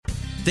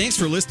Thanks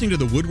for listening to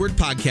the Woodward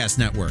Podcast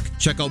Network.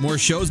 Check out more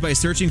shows by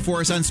searching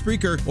for us on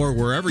Spreaker or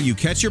wherever you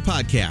catch your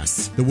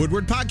podcasts. The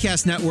Woodward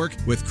Podcast Network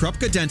with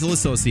Krupka Dental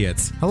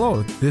Associates.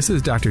 Hello, this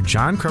is Dr.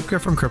 John Krupka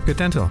from Krupka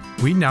Dental.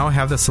 We now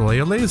have the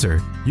Solea laser.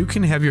 You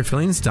can have your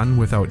fillings done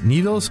without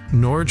needles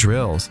nor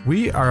drills.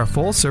 We are a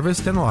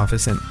full-service dental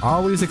office and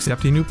always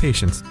accepting new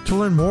patients. To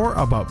learn more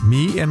about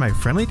me and my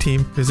friendly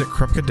team, visit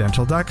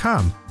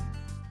krupkadental.com.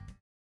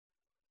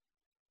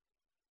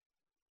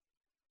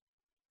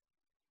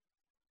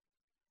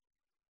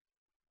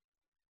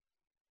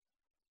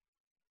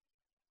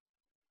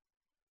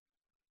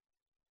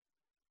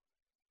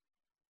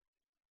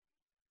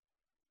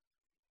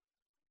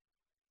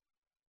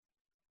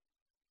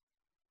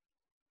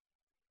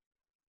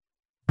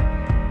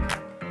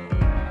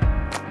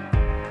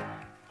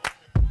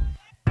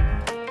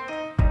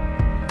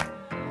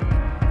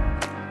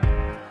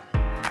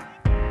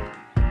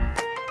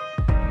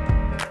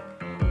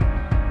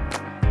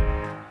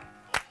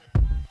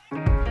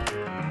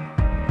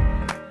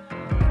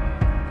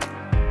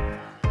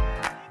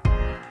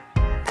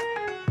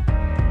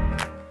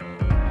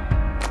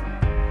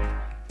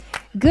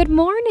 Good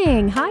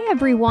morning. Hi,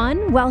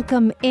 everyone.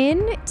 Welcome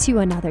in to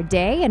another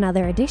day,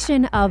 another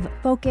edition of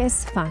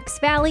Focus Fox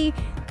Valley.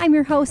 I'm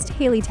your host,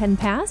 Haley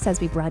Tenpass,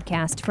 as we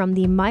broadcast from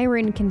the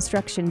Myron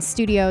Construction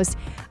Studios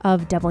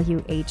of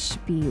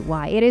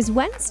WHBY. It is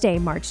Wednesday,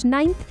 March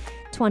 9th,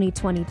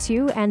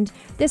 2022, and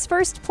this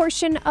first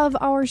portion of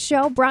our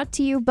show brought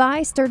to you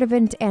by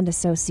Sturdivant and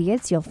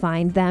Associates. You'll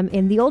find them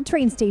in the old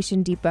train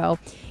station depot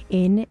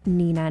in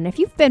Neenah. And if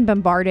you've been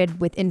bombarded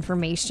with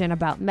information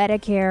about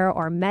Medicare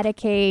or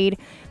Medicaid,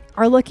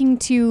 are looking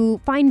to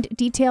find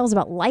details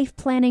about life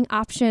planning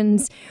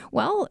options,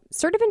 well,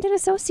 Sturdivant and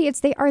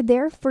Associates, they are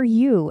there for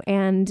you.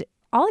 And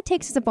all it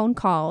takes is a phone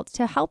call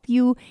to help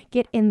you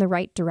get in the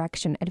right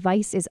direction.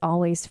 Advice is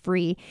always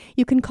free.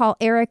 You can call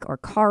Eric or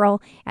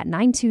Carl at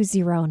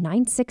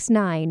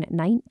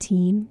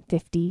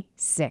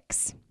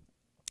 920-969-1956.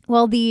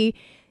 Well, the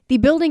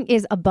building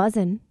is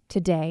a-buzzin'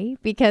 today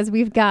because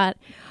we've got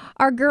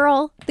our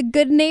girl, the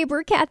good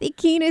neighbor, Kathy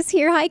Keene is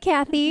here. Hi,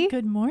 Kathy.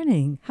 Good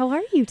morning. How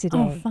are you today?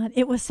 Oh, fun.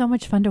 It was so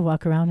much fun to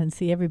walk around and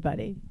see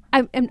everybody.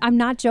 I'm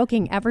not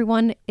joking.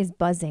 Everyone is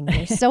buzzing.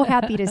 They're so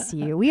happy to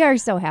see you. We are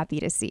so happy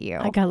to see you.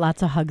 I got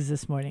lots of hugs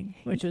this morning,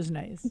 which was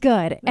nice.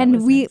 Good.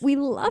 And we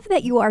love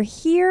that you are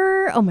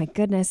here. Oh, my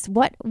goodness.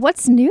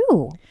 What's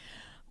new?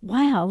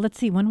 Wow. Let's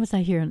see. When was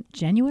I here? In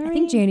January? I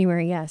think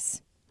January,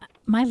 yes.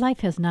 My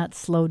life has not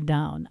slowed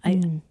down.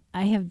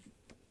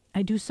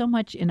 I do so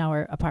much in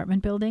our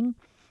apartment building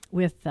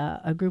with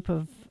a group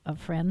of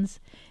friends.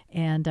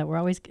 And we're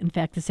always, in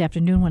fact, this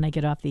afternoon when I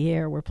get off the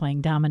air, we're playing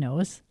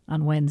dominoes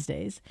on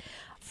Wednesdays.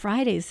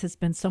 Fridays has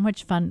been so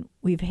much fun.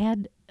 We've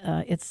had,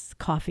 it's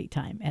coffee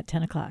time at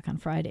 10 o'clock on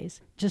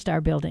Fridays, just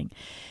our building.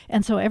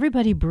 And so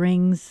everybody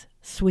brings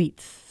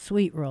sweets,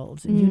 sweet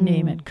rolls, and you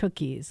name it,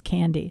 cookies,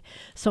 candy.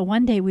 So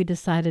one day we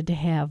decided to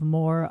have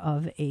more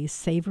of a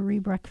savory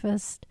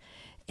breakfast,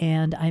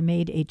 and I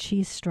made a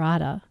cheese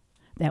strata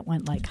that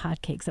went like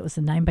hotcakes. That was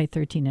a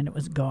 9x13 and it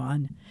was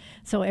gone.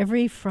 So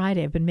every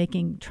Friday I've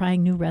been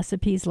trying new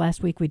recipes.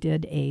 Last week we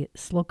did a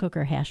slow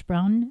cooker hash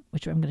brown,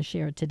 which I'm going to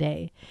share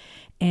today.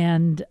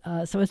 And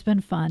so it's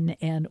been fun.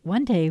 And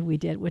one day we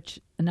did, which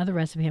another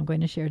recipe I'm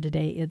going to share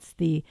today, it's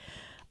the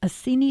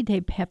acini de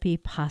pepe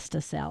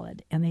pasta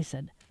salad. And they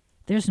said,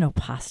 there's no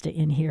pasta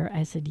in here.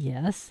 I said,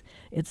 yes.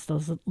 It's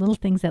those little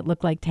things that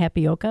look like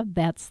tapioca.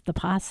 That's the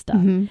pasta.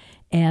 Mm-hmm.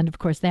 And, of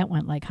course, that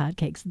went like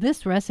hotcakes.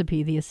 This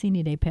recipe, the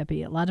acini de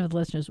pepe, a lot of the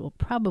listeners will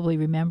probably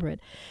remember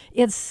it.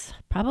 It's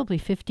probably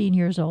 15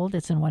 years old.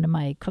 It's in one of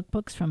my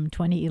cookbooks from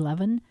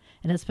 2011,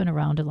 and it's been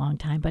around a long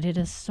time. But it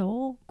is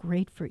so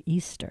great for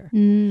Easter.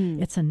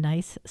 It's a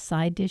nice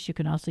side dish. You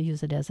can also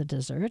use it as a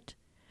dessert.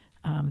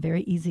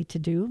 Very easy to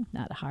do,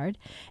 not hard.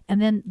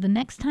 And then the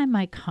next time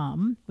I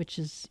come, which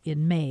is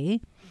in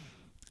May,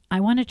 I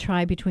want to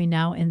try between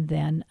now and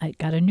then. I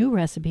got a new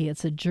recipe.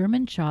 It's a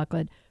German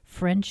chocolate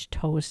French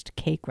toast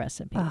cake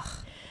recipe.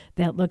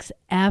 That looks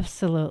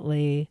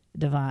absolutely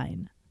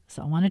divine.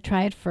 So I want to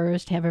try it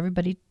first, have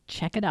everybody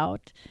check it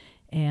out,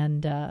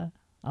 and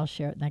I'll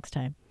share it next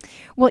time.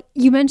 Well,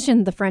 you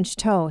mentioned the French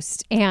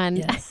toast, and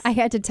yes. I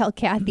had to tell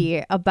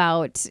Kathy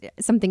about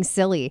something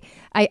silly.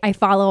 I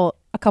follow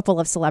a couple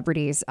of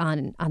celebrities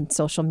on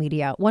social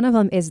media. One of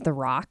them is The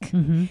Rock.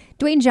 Mm-hmm.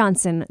 Dwayne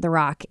Johnson, The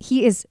Rock.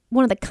 He is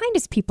one of the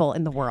kindest people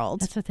in the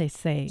world. That's what they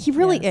say. He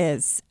really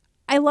is.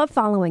 I love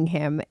following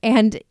him.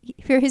 And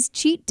for his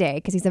cheat day,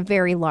 because he's a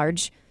very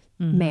large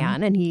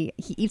man and he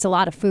eats a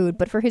lot of food,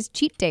 but for his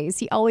cheat days,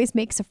 he always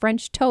makes a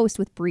French toast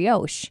with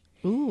brioche.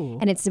 Ooh.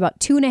 And it's about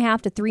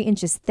 2.5 to 3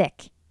 inches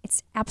thick.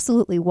 It's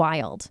absolutely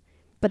wild.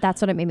 But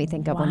that's what it made me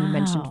think of when you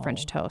mentioned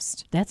French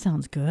toast. That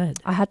sounds good.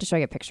 I have to show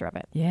you a picture of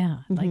it. Yeah,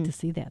 I'd like to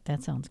see that.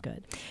 That sounds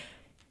good.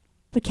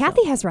 But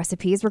Kathy has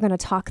recipes. We're going to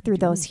talk through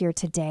those here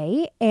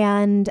today.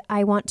 And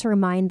I want to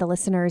remind the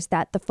listeners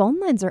that the phone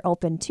lines are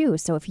open too.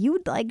 So if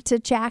you'd like to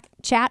chat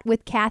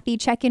with Kathy,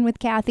 check in with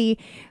Kathy,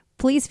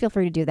 please feel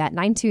free to do that.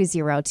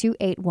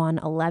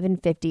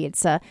 920-281-1150.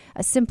 It's a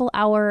simple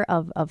hour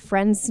of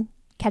friends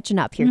catching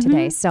up here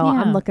today. So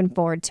I'm looking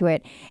forward to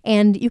it.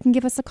 And you can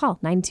give us a call.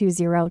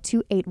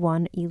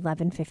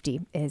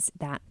 920-281-1150 is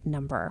that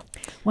number.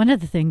 One of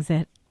the things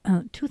that,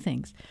 two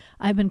things.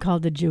 I've been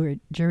called to jury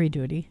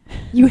duty.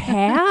 You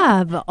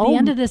have? The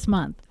end of this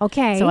month.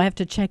 Okay. So I have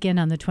to check in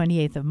on the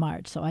 28th of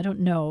March. So I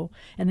don't know.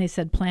 And they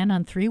said plan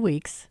on 3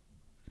 weeks.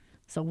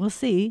 So we'll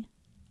see.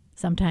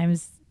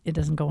 Sometimes it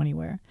doesn't go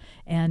anywhere.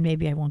 And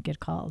maybe I won't get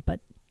called.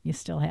 But you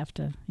still have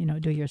to,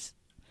 do your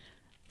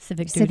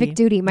civic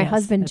duty. My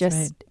husband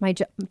just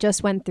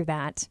went through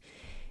that.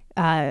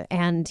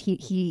 And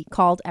he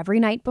called every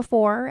night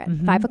before at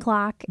 5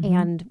 o'clock.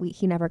 And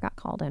he never got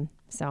called in.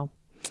 So...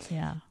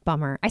 yeah.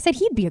 Bummer. I said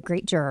he'd be a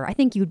great juror. I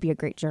think you'd be a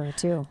great juror,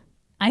 too.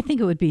 I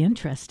think it would be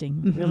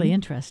interesting, really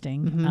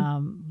interesting.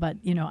 But,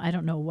 I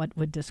don't know what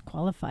would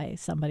disqualify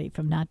somebody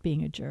from not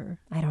being a juror.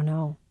 I don't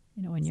know.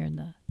 When you're in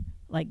the,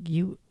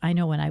 I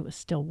know when I was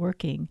still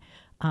working,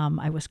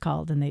 I was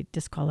called and they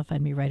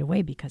disqualified me right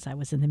away because I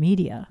was in the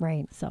media.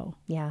 Right. So.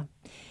 Yeah.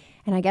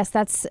 And I guess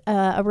that's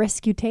a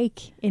risk you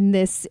take in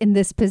this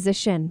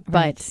position.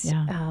 Right. But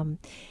Yeah.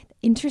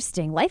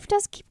 Interesting. Life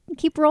does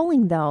keep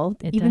rolling, though.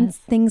 It even does.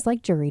 Things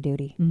like jury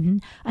duty.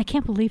 I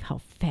can't believe how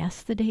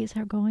fast the days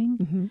are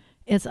going.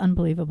 It's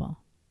unbelievable.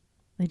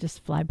 They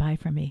just fly by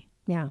for me.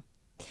 Yeah.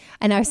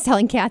 And I was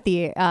telling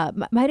Kathy,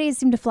 my days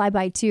seem to fly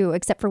by too,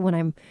 except for when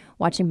I'm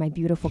watching my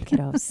beautiful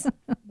kiddos.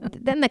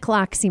 Then the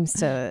clock seems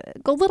to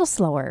go a little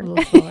slower.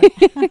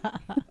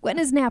 When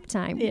is nap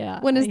time? Yeah.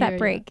 When is that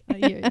break? I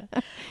hear ya.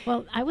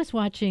 Well, I was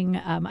watching,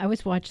 I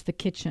always watch The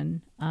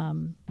Kitchen.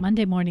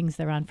 Monday mornings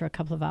they're on for a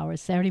couple of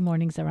hours. Saturday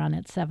mornings they're on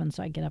at 7,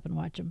 so I get up and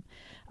watch them.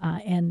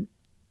 And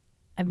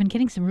I've been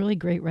getting some really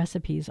great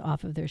recipes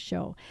off of their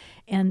show.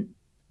 And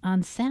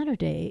on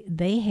Saturday,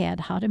 they had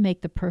how to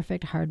make the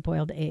perfect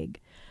hard-boiled egg.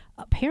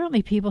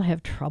 Apparently, people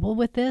have trouble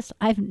with this.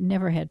 I've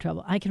never had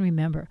trouble. I can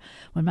remember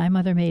when my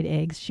mother made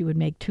eggs, she would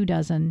make 2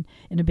 dozen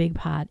in a big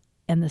pot,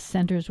 and the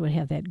centers would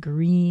have that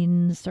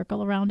green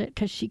circle around it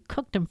because she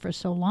cooked them for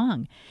so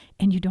long.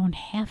 And you don't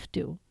have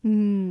to.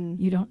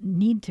 You don't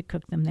need to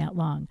cook them that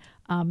long.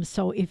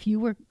 So if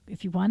you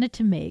wanted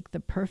to make the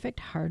perfect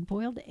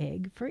hard-boiled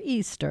egg for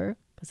Easter,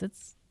 because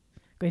it's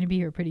going to be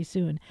here pretty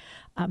soon,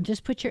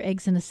 just put your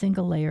eggs in a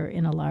single layer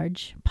in a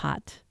large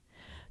pot.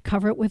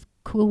 Cover it with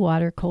cool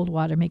water, cold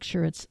water. Make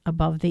sure it's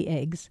above the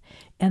eggs.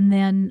 And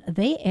then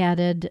they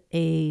added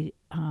a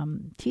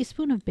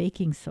teaspoon of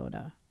baking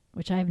soda,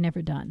 which I've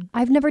never done.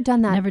 I've never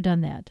done that. Never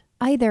done that.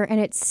 Either. And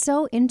it's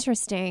so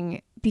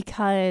interesting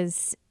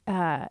because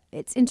I've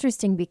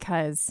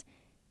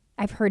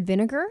heard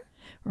vinegar.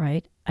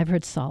 Right. I've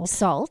heard salt.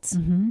 Salt.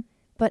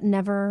 But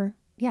never...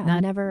 Yeah,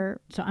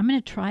 never. So I'm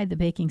going to try the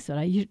baking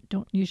soda. I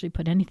don't usually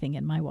put anything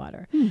in my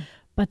water.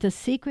 But the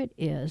secret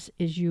is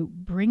you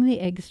bring the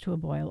eggs to a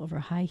boil over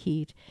high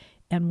heat.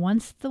 And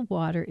once the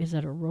water is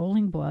at a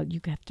rolling boil, you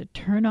have to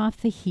turn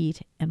off the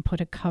heat and put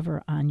a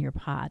cover on your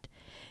pot.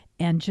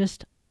 And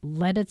just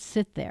let it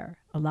sit there.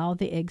 Allow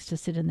the eggs to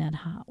sit in that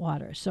hot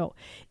water. So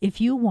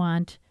if you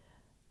want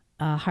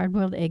a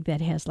hard-boiled egg that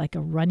has like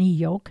a runny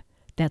yolk,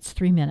 that's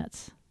 3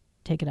 minutes.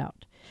 Take it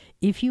out.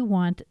 If you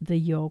want the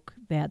yolk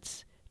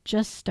that's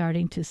just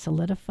starting to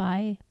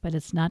solidify, but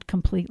it's not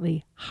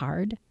completely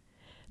hard,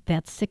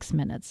 that's 6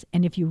 minutes.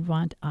 And if you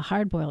want a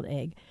hard-boiled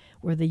egg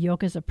where the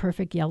yolk is a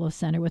perfect yellow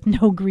center with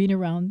no green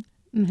around,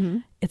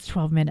 it's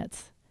 12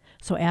 minutes.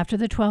 So after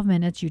the 12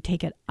 minutes, you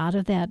take it out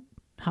of that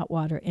hot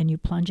water and you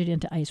plunge it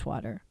into ice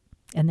water.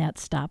 And that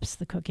stops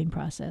the cooking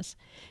process.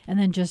 And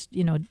then just,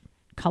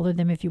 color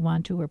them if you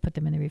want to or put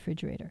them in the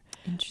refrigerator.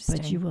 Interesting.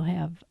 But you will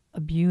have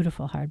a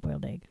beautiful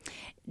hard-boiled egg.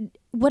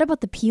 What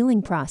about the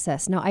peeling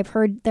process? Now, I've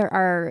heard there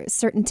are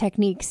certain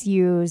techniques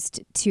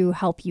used to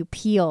help you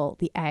peel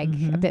the egg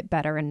a bit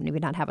better and maybe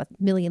not have a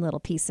million little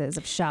pieces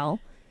of shell.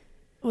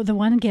 Well, the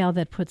one gal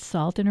that puts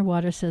salt in her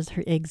water says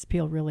her eggs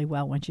peel really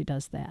well when she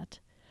does that.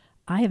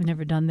 I have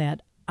never done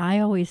that. I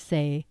always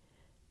say,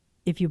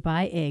 if you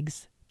buy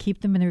eggs,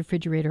 keep them in the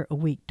refrigerator a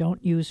week.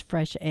 Don't use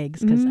fresh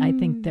eggs because I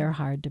think they're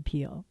hard to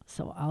peel.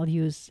 So I'll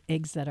use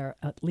eggs that are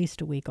at least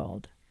a week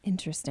old.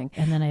 Interesting.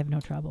 And then I have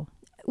no trouble.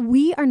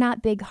 We are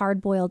not big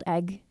hard-boiled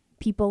egg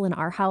people in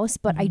our house,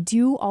 but I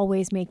do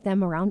always make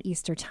them around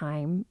Easter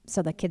time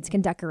so the kids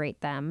can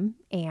decorate them,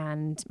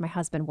 and my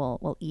husband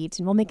will eat,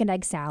 and we'll make an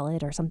egg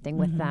salad or something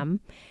with them.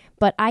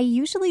 But I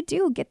usually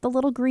do get the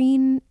little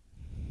green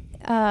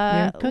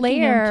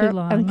layer.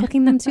 I'm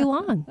cooking them too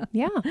long.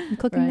 Yeah, I'm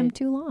cooking them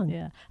too long.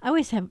 Yeah, I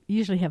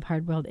usually have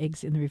hard-boiled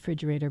eggs in the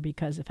refrigerator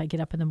because if I get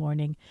up in the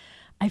morning,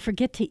 I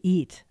forget to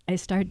eat. I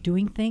start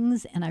doing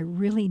things, and I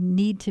really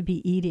need to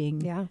be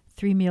eating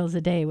 3 meals a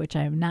day, which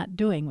I am not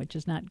doing, which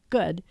is not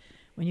good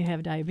when you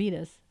have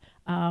diabetes.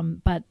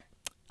 But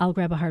I'll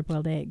grab a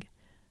hard-boiled egg,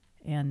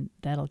 and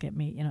that'll get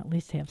me, at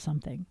least have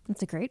something.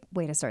 That's a great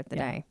way to start the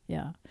day.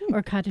 Yeah.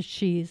 Or cottage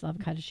cheese. I'll have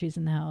cottage cheese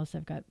in the house.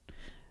 I've got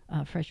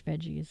fresh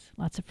veggies,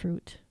 lots of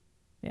fruit.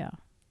 Yeah.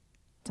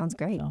 Sounds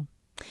great. So.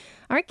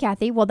 All right,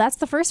 Kathy. Well, that's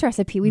the first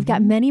recipe. We've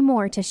got many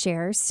more to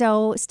share.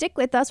 So stick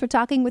with us. We're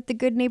talking with the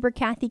good neighbor,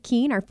 Kathy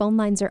Keene. Our phone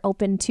lines are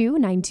open too,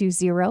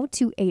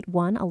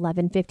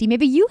 920-281-1150.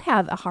 Maybe you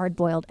have a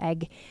hard-boiled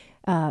egg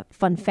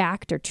fun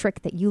fact or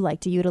trick that you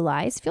like to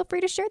utilize. Feel free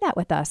to share that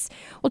with us.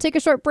 We'll take a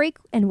short break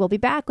and we'll be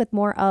back with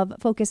more of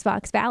Focus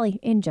Fox Valley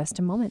in just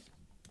a moment.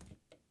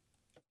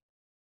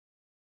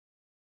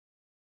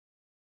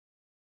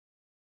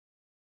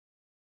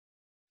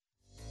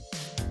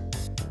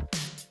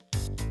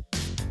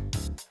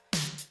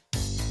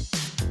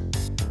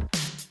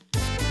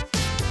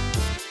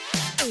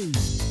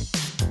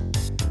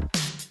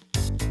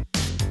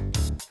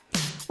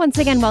 Once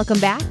again, welcome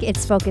back.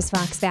 It's Focus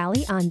Fox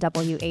Valley on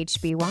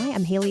WHBY.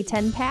 I'm Haley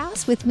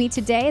Tenpass. With me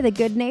today, the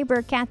good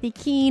neighbor, Kathy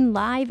Keene,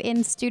 live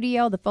in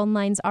studio. The phone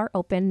lines are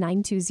open,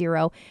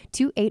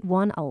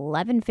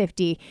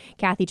 920-281-1150.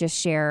 Kathy just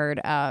shared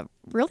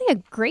really a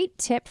great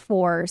tip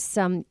for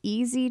some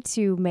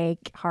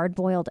easy-to-make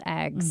hard-boiled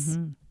eggs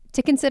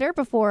to consider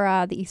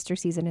before the Easter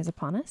season is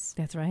upon us.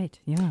 That's right.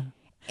 Yeah.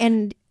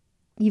 And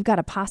you've got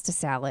a pasta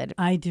salad.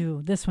 I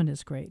do. This one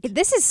is great.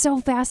 This is so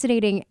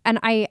fascinating. And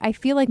I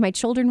feel like my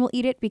children will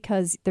eat it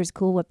because there's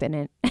Cool Whip in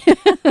it.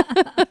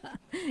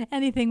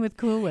 Anything with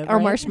Cool Whip. Or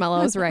right?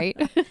 Marshmallows, right?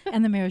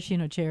 And the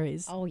maraschino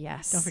cherries. Oh,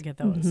 yes. Don't forget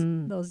those.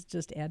 Those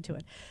just add to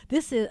it.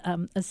 This is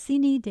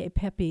Acini de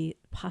Pepe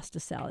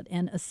pasta salad.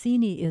 And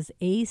Acini is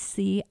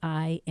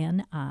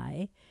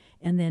A-C-I-N-I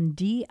and then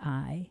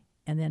D-I.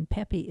 And then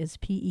Pepe is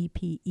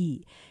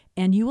P-E-P-E.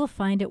 And you will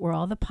find it where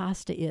all the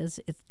pasta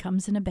is. It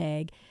comes in a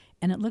bag,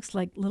 and it looks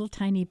like little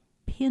tiny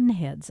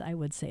pinheads, I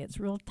would say. It's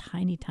real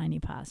tiny, tiny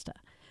pasta.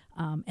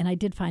 And I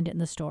did find it in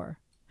the store.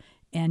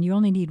 And you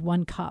only need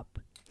 1 cup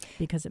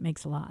because it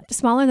makes a lot.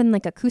 Smaller than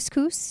like a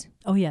couscous?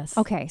 Oh, yes.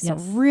 Okay, so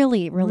yes.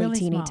 really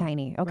teeny small.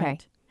 tiny. Okay.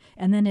 Right.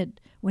 And then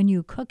when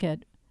you cook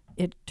it,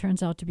 it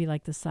turns out to be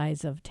like the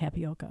size of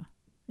tapioca.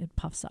 It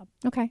puffs up.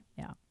 Okay.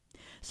 Yeah.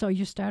 So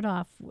you start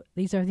off,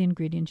 these are the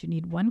ingredients. You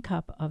need 1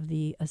 cup of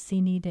the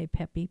Acini de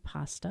Pepe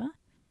pasta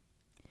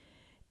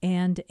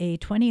and a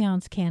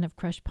 20-ounce can of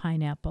crushed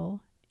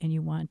pineapple, and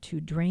you want to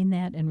drain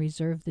that and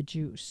reserve the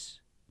juice.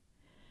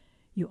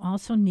 You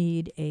also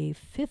need a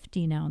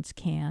 15-ounce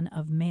can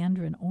of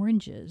mandarin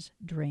oranges,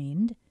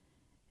 drained,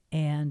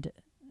 and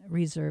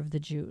reserve the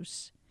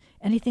juice.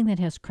 Anything that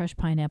has crushed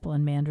pineapple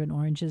and mandarin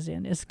oranges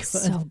in is good.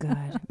 So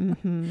good.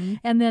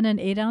 And then an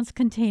 8-ounce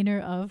container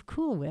of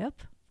Cool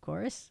Whip, of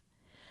course.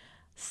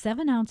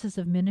 7 ounces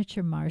of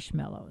miniature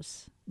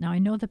marshmallows. Now, I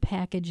know the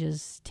package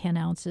is 10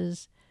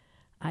 ounces.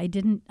 I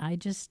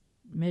just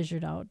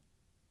measured out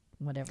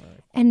whatever.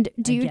 And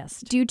do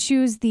you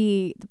choose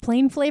the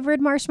plain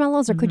flavored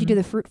marshmallows, or could you do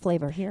the fruit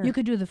flavor here? You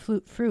could do the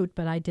fruit,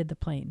 but I did the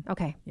plain.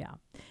 Okay. Yeah.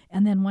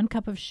 And then 1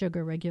 cup of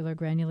sugar, regular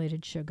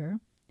granulated sugar.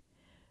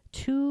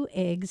 2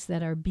 eggs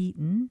that are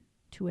beaten,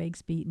 2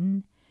 eggs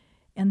beaten.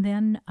 And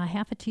then a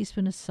half a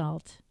teaspoon of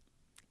salt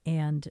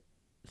and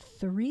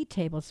 3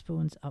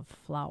 tablespoons of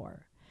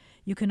flour.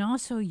 You can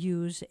also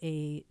use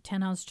a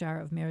 10-ounce jar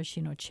of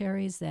maraschino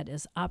cherries. That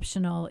is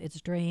optional. It's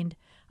drained.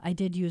 I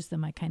did use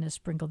them. I kind of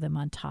sprinkled them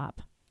on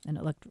top, and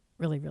it looked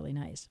really, really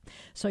nice.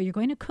 So you're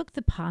going to cook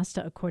the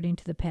pasta according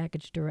to the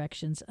package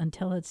directions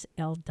until it's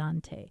al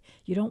dente.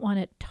 You don't want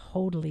it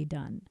totally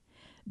done.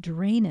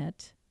 Drain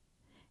it,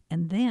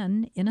 and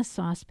then in a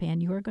saucepan,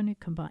 you're going to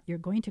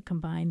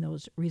combine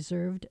those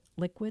reserved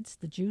liquids,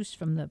 the juice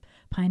from the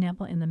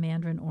pineapple and the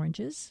mandarin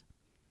oranges.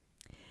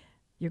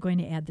 You're going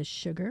to add the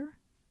sugar,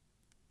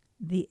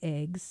 the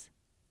eggs,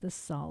 the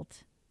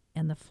salt,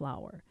 and the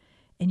flour.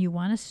 And you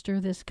want to stir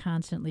this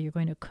constantly. You're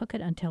going to cook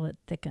it until it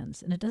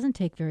thickens. And it doesn't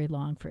take very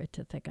long for it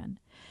to thicken.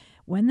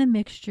 When the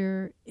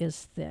mixture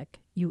is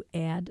thick, you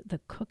add the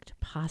cooked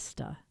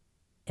pasta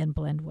and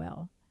blend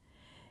well.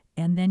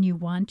 And then you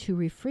want to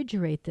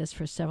refrigerate this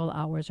for several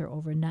hours or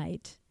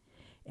overnight.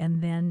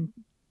 And then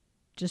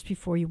just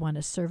before you want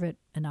to serve it,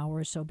 an hour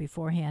or so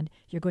beforehand,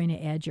 you're going to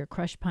add your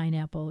crushed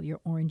pineapple, your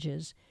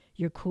oranges,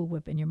 your Cool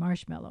Whip, and your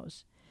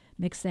marshmallows.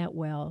 Mix that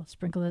well,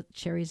 sprinkle the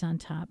cherries on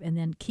top, and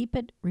then keep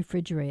it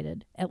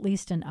refrigerated at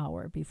least an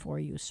hour before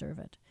you serve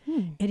it.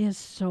 It is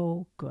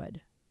so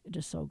good. It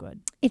is so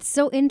good. It's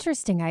so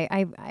interesting.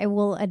 I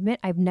will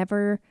admit I've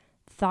never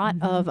thought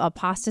of a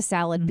pasta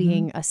salad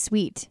being a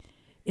sweet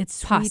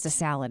pasta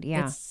salad.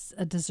 Yeah. It's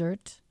a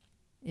dessert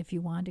if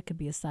you want. It could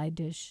be a side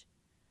dish.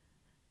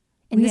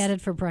 And we had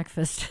it for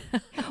breakfast.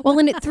 Well,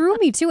 and it threw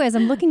me too as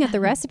I'm looking at the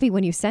recipe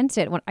when you sent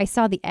it. When I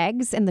saw the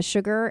eggs and the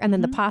sugar and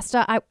then the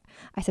pasta, I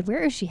said,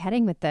 where is she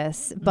heading with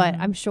this? But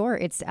I'm sure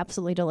it's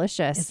absolutely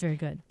delicious. It's very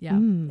good. Yeah,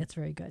 it's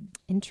very good.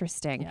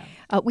 Interesting. Yeah.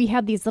 We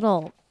have these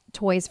little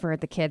toys for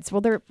the kids.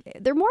 Well,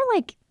 they're more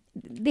like,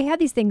 they have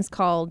these things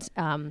called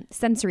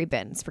sensory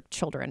bins for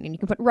children. And you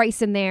can put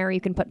rice in there.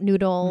 You can put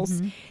noodles.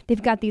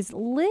 They've got these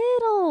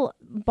little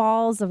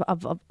balls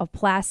of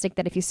plastic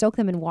that if you soak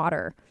them in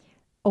water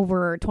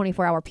over a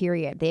 24-hour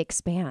period, they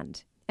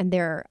expand. And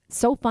they're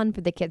so fun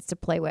for the kids to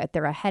play with.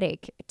 They're a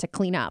headache to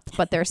clean up,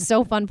 but they're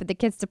so fun for the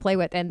kids to play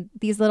with. And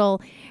these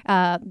little,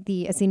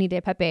 the Acini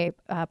de Pepe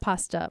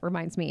pasta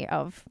reminds me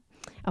of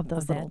of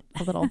those Of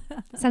little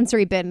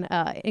sensory bin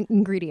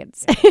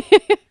ingredients.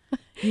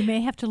 You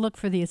may have to look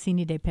for the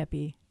Acini de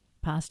Pepe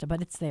pasta,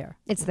 but it's there.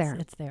 It's there.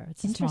 It's there.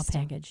 It's a small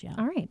Interesting. package, yeah.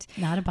 All right.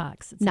 Not a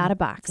box. It's Not in a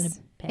box. It's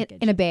in a package.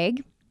 In a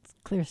bag?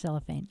 Clear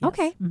cellophane. Yes.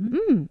 Okay.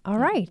 Mhm. All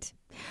right.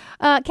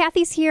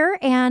 Kathy's here,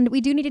 and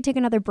we do need to take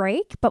another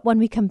break. But when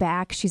we come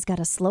back, she's got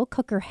a slow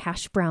cooker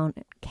hash brown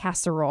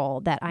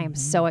casserole that I am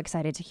so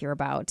excited to hear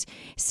about.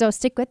 So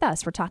stick with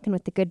us. We're talking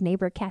with the good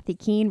neighbor, Kathy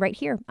Keene, right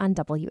here on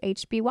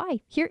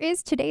WHBY. Here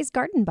is today's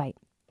Garden Bite.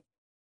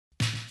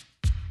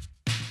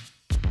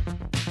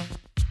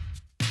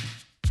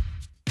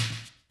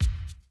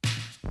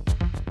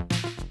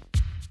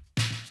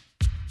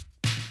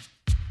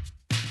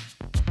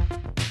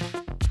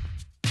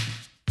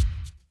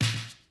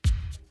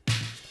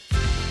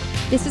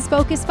 This is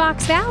Focus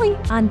Fox Valley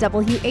on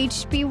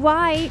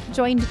WHBY,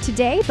 joined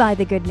today by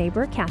the good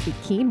neighbor, Kathy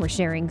Keene. We're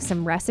sharing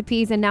some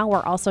recipes, and now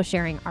we're also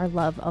sharing our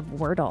love of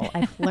Wordle.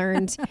 I've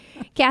learned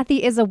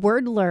Kathy is a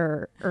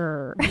wordler.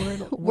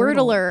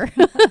 Wordler.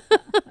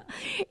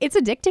 It's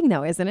addicting,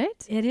 though, isn't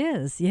it? It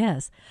is,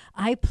 yes.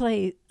 I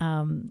play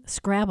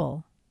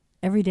Scrabble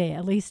every day,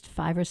 at least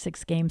 5 or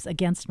 6 games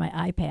against my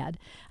iPad,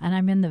 and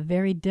I'm in the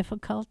very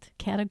difficult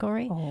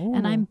category,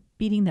 and I'm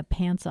beating the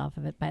pants off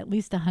of it by at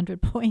least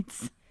 100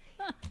 points.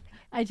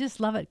 I just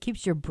love it.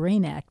 Keeps your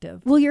brain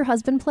active. Will your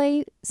husband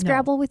play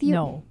Scrabble with you?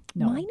 No.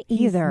 Mine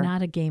He's either.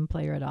 not a game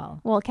player at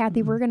all. Well,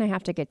 Kathy, we're going to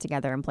have to get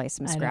together and play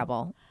some I know.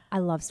 Scrabble. I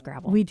love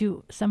Scrabble. We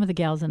do. Some of the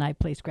gals and I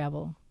play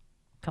Scrabble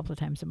a couple of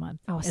times a month.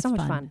 Oh, it's so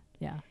much fun.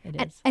 Yeah,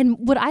 it is. And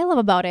what I love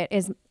about it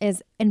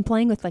is in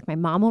playing with like my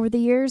mom over the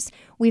years,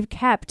 we've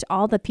kept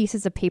all the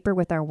pieces of paper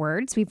with our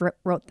words. We've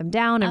wrote them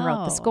down and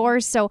wrote the Oh.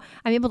 scores. So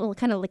I'm able to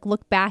kind of like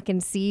look back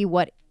and see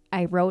what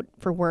I wrote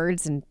for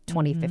words in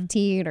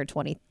 2015 or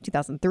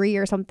 2003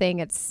 or something.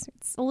 It's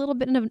a little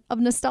bit of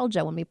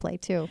nostalgia when we play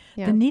too.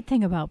 Yeah. The neat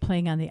thing about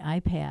playing on the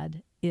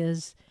iPad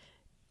is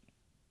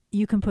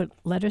you can put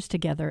letters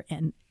together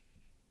and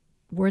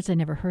words I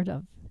never heard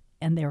of,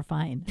 and they're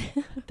fine.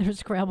 They're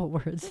Scrabble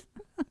words.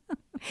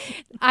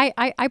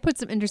 I put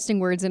some interesting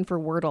words in for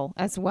Wordle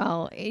as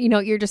well. You know,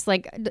 you're just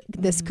like,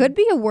 this could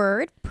be a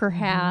word,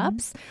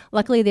 perhaps.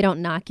 Luckily, they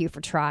don't knock you for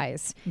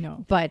tries.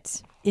 No.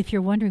 But If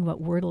you're wondering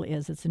what Wordle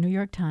is, it's a New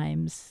York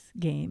Times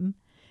game,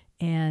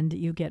 and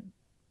you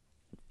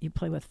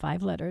play with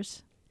 5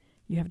 letters.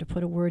 You have to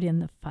put a word in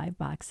the 5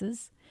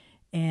 boxes,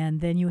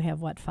 and then you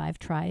have, 5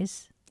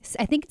 tries?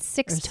 I think it's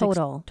 6 Or six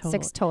total.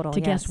 6 total, to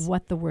yes. guess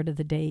what the word of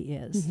the day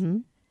is.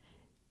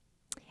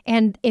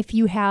 And if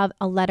you have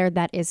a letter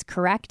that is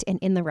correct and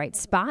in the right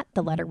spot,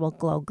 the letter will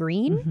glow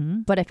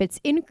green. But if it's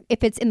in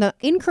the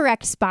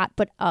incorrect spot,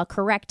 but a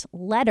correct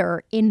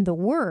letter in the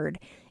word,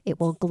 it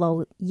will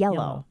glow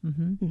yellow.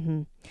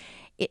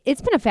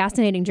 It's been a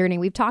fascinating journey.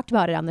 We've talked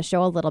about it on the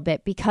show a little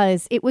bit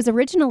because it was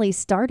originally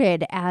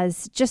started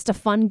as just a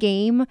fun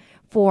game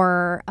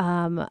for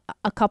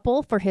a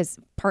couple, for his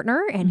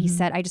partner. And he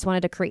said, I just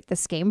wanted to create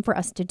this game for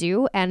us to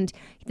do. And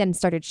he then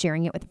started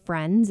sharing it with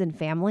friends and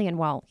family. And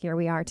well, here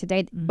we are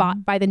today,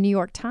 bought by the New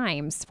York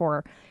Times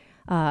for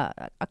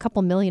a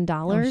couple $1 million.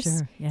 Oh,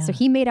 sure. Yeah. So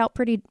he made out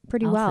pretty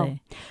I'll well.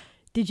 say.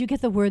 Did you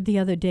get the word the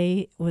other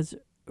day? Was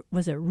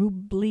it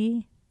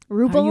rubly?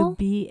 Ruble?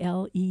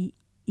 RUBLEE,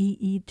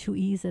 2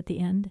 E's at the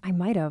end? I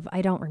might have.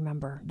 I don't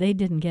remember. They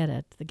didn't get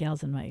it, the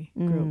gals in my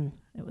group.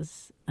 It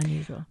was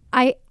unusual.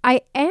 I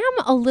am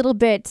a little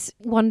bit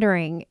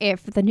wondering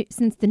if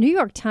since the New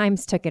York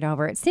Times took it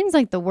over, it seems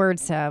like the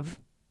words have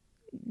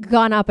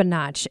gone up a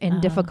notch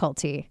in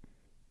difficulty.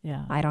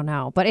 Yeah. I don't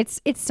know, but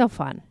it's so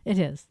fun. It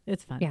is.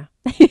 It's fun. Yeah.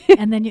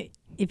 And then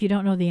if you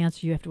don't know the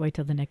answer, you have to wait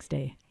till the next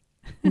day.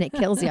 And it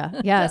kills you.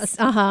 Yes.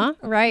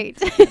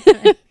 Right.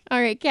 All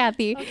right,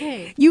 Kathy.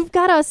 Okay. You've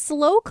got a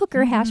slow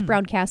cooker hash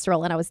brown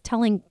casserole. And I was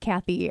telling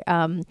Kathy,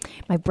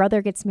 my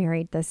brother gets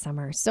married this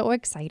summer. So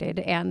excited.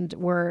 And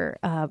we're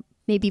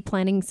maybe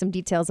planning some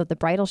details of the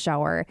bridal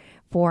shower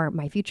for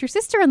my future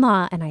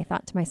sister-in-law. And I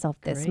thought to myself,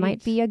 this Great.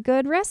 might be a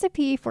good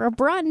recipe for a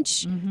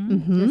brunch.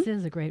 This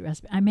is a great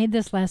recipe. I made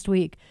this last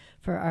week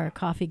for our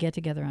coffee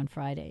get-together on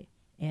Friday,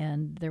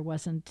 and there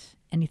wasn't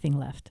anything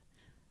left.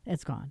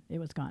 It's gone. It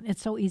was gone.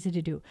 It's so easy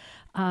to do.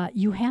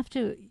 You have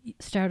to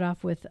start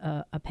off with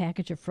a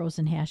package of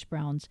frozen hash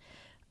browns.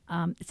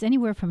 It's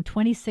anywhere from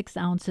 26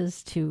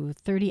 ounces to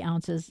 30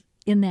 ounces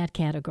in that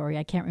category.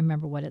 I can't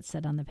remember what it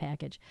said on the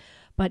package.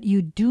 But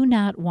you do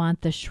not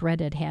want the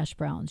shredded hash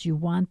browns. You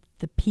want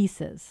the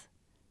pieces.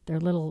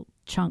 They're little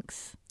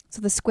chunks. So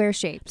the square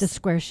shapes. The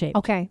square shape.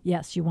 Okay.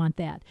 Yes, you want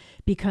that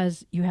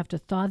because you have to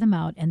thaw them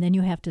out, and then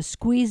you have to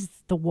squeeze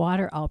the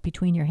water out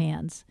between your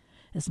hands,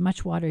 as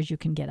much water as you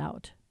can get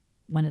out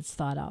when it's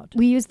thawed out.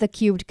 We use the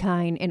cubed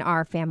kind in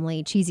our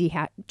family cheesy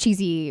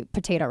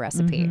potato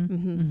recipe.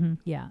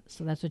 Yeah,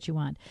 so that's what you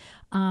want.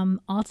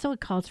 Also,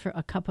 it calls for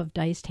a cup of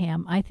diced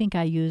ham. I think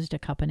I used 1.5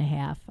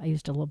 cups. I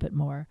used a little bit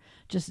more.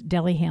 Just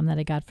deli ham that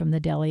I got from the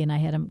deli, and I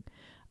had them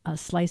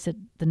slice it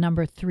the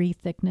number 3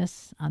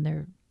 thickness on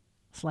their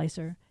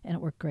slicer, and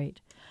it worked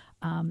great.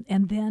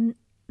 And then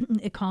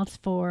it calls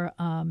for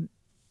a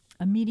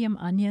medium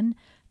onion,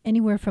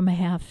 anywhere from a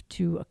half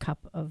to a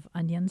cup of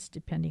onions,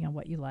 depending on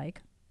what you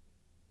like.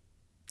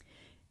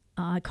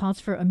 It calls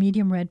for a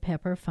medium red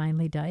pepper,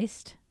 finely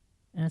diced,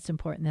 and it's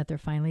important that they're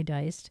finely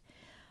diced.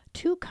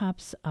 2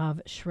 cups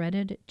of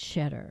shredded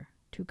cheddar.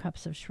 2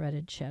 cups of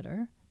shredded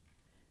cheddar.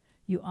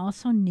 You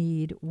also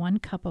need 1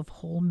 cup of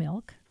whole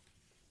milk.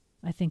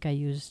 I think I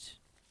used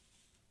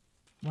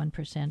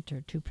 1%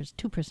 or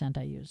 2%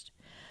 I used.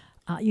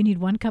 You need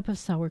 1 cup of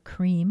sour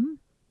cream.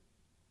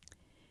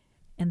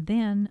 And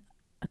then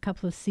a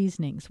couple of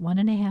seasonings.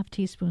 1.5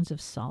 teaspoons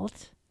of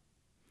salt.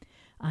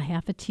 A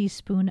half a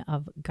teaspoon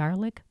of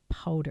garlic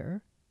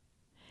powder.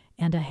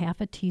 And a half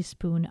a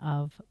teaspoon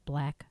of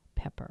black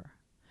pepper.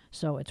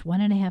 So it's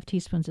 1.5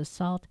 teaspoons of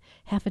salt,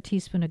 half a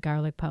teaspoon of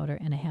garlic powder,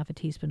 and a half a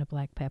teaspoon of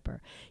black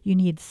pepper. You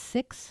need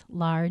 6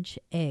 large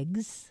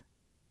eggs.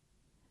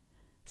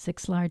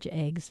 6 large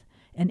eggs,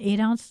 an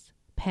 8-ounce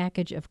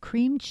package of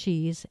cream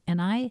cheese,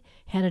 and I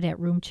had it at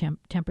room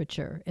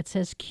temperature. It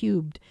says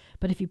cubed,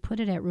 but if you put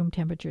it at room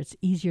temperature, it's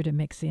easier to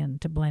mix in,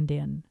 to blend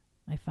in.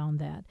 I found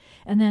that.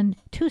 And then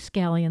 2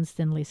 scallions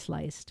thinly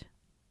sliced.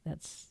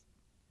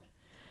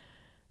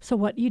 So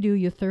what you do,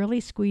 you thoroughly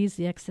squeeze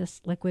the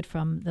excess liquid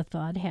from the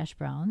thawed hash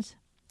browns,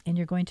 and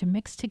you're going to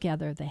mix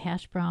together the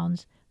hash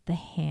browns, the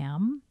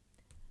ham,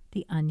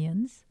 the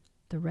onions,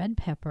 the red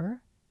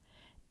pepper,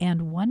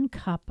 and 1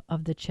 cup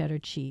of the cheddar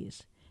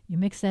cheese. You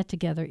mix that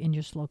together in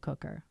your slow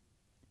cooker.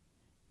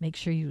 Make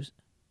sure you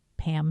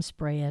Pam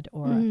spray it,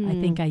 or I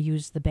think I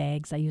use the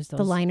bags. I use those.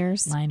 The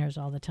liners. Liners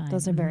all the time.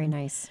 Those are very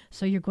nice.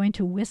 So you're going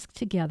to whisk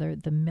together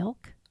the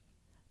milk,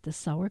 the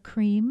sour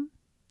cream,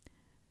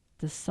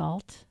 the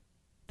salt,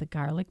 the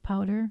garlic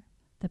powder,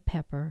 the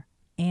pepper,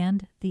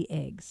 and the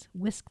eggs.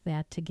 Whisk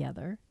that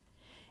together.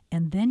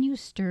 And then you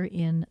stir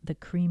in the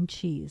cream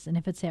cheese. And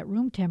if it's at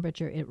room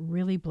temperature, it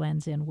really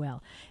blends in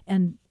well.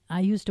 And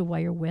I used a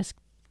wire whisk.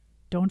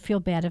 Don't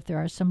feel bad if there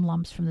are some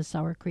lumps from the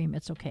sour cream.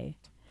 It's okay.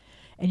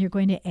 And you're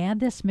going to add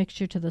this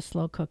mixture to the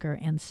slow cooker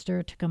and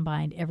stir to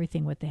combine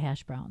everything with the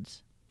hash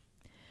browns.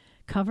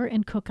 Cover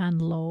and cook on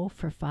low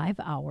for 5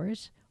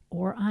 hours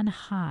or on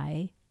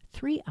high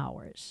 3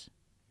 hours.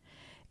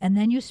 And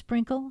then you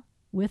sprinkle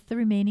with the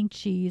remaining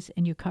cheese,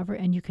 and you cover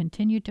and you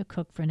continue to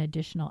cook for an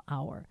additional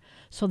hour.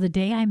 So the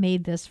day I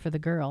made this for the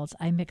girls,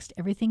 I mixed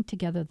everything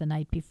together the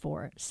night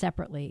before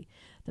separately.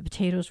 The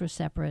potatoes were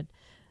separate,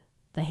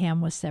 the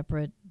ham was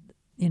separate,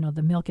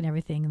 the milk and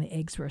everything, and the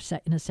eggs were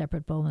set in a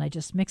separate bowl, and I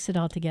just mixed it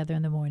all together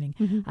in the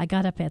morning. I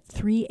got up at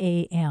 3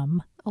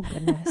 a.m. Oh,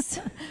 goodness.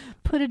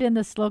 Put it in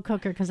the slow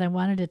cooker because I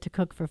wanted it to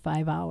cook for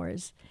 5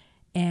 hours.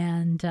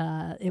 And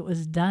it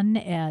was done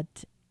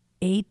at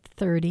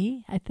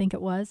 8:30, I think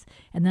it was.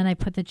 And then I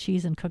put the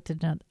cheese and cooked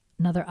it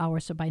another hour.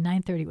 So by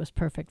 9:30, it was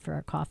perfect for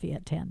our coffee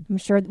at 10. I'm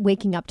sure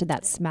waking up to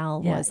that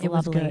smell was it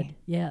lovely. Was good.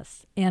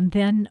 Yes. And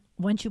then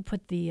once you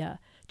put the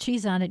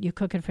cheese on it, you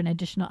cook it for an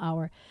additional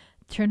hour.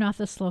 Turn off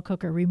the slow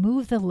cooker,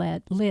 remove the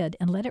lid,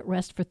 and let it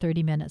rest for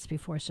 30 minutes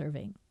before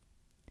serving.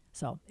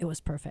 So it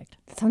was perfect.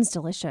 That sounds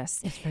delicious.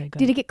 It's very good.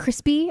 Did it get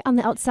crispy on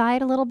the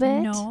outside a little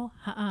bit? No,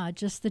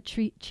 just the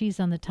cheese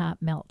on the top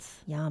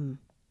melts. Yum.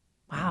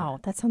 Wow,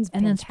 that sounds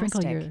and fantastic. Then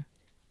sprinkle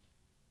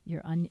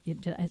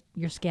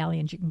your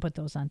scallions. You can put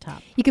those on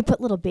top. You could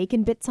put little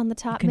bacon bits on the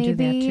top, you can maybe.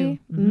 do that too.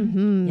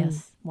 Mm-hmm.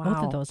 Yes. Wow.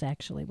 Both of those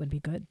actually would be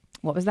good.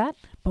 What was that?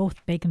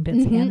 Both bacon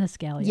bits and the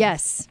scallions.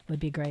 Yes.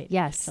 Would be great.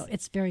 Yes. So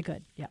it's very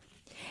good. Yeah.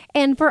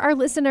 And for our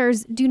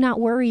listeners, do not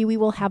worry. We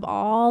will have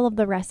all of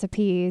the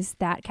recipes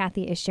that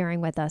Kathy is sharing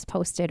with us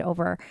posted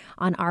over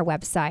on our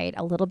website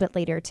a little bit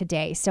later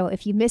today. So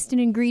if you missed an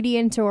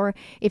ingredient, or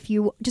if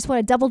you just want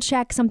to double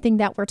check something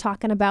that we're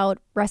talking about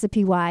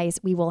recipe-wise,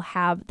 we will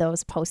have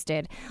those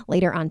posted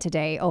later on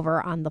today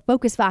over on the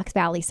Focus Fox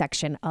Valley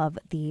section of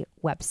the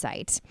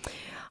website.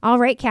 All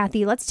right,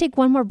 Kathy, let's take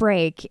one more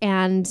break.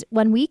 And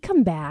when we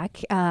come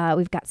back,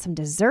 we've got some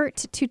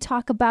dessert to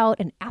talk about,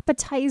 an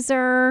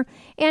appetizer,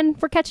 and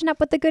we're catching up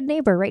with the Good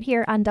Neighbor right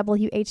here on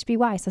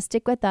WHBY. So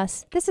stick with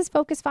us. This is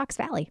Focus Fox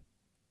Valley.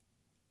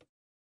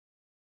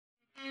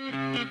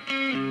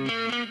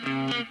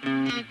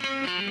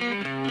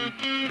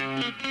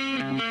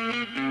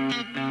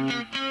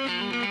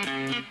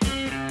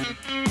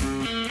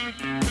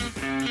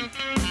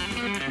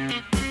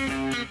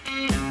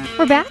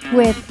 We're back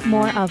with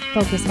more of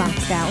Focus Fox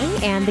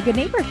Valley and the Good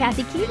Neighbor,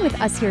 Kathy Keene,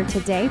 with us here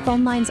today.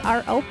 Phone lines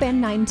are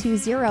open,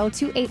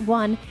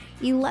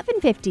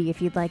 920-281-1150 if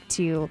you'd like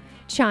to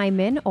chime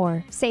in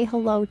or say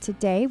hello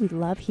today. We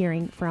love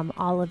hearing from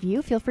all of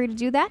you. Feel free to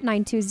do that,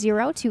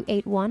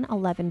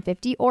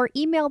 920-281-1150, or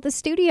email the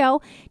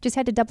studio. Just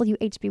head to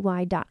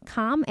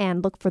WHBY.com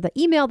and look for the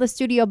email the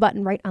studio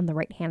button right on the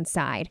right-hand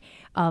side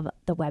of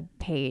the web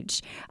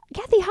page.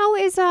 Kathy, how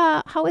is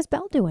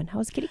Belle doing?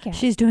 How's Kitty Cat?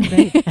 She's doing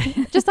great.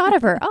 Just thought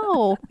of her.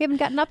 Oh, we haven't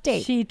got an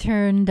update. She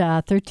turned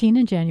 13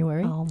 in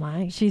January. Oh,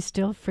 my. She's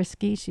still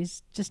frisky.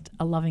 She's just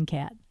a loving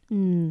cat.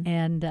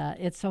 And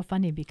it's so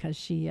funny because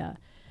she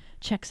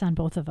checks on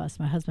both of us,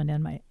 my husband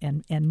and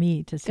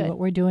me, to see what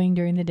we're doing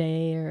during the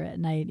day or at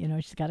night.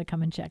 She's got to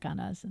come and check on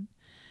us. And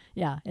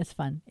Yeah, it's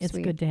fun. It's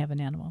Sweet. good to have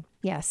an animal.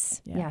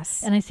 Yes. Yeah.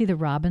 Yes. And I see the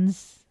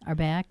robins are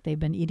back. They've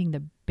been eating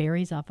the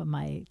berries off of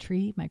my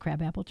tree, my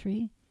crabapple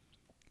tree.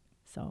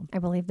 So I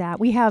believe that.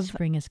 We have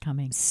spring is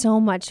coming. so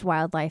much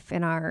wildlife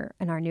in our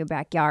new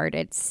backyard.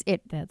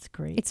 That's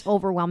great. It's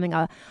overwhelming.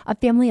 A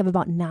family of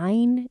about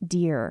 9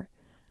 deer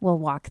will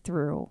walk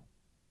through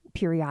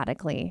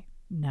periodically.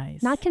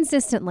 nice. Not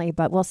consistently,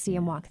 but we'll see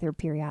them walk through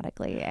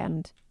periodically,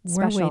 and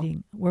special.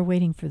 We're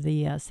waiting for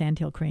the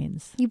sandhill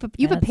cranes. You've a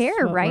That's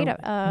pair, what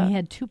right? we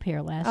had 2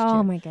 pair last year.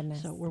 Oh my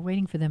goodness! So we're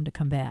waiting for them to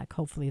come back.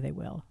 Hopefully they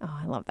will. Oh,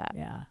 I love that.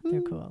 Yeah,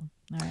 they're cool.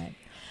 All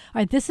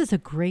right. This is a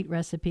great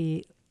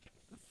recipe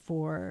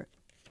for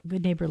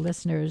Good Neighbor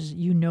listeners.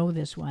 You know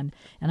this one.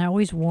 And I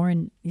always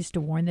used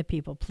to warn the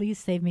people, please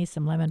save me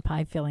some lemon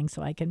pie filling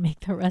so I can make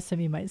the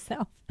recipe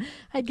myself.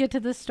 I'd get to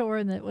the store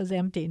and it was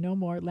empty. No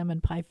more lemon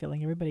pie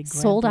filling. Everybody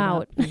grabbed Sold it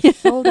out. up.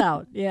 Sold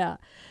out. Yeah.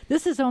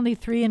 This is only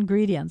 3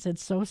 ingredients.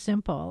 It's so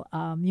simple.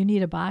 You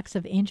need a box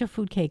of Angel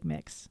Food cake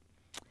mix.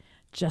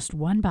 Just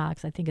 1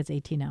 box. I think it's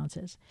 18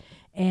 ounces.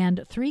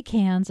 And 3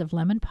 cans of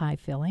lemon pie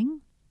filling.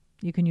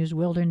 You can use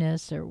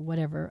Wilderness or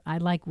whatever. I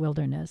like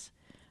Wilderness.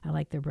 I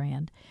like their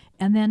brand.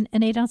 And then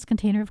an 8-ounce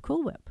container of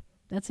Cool Whip.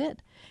 That's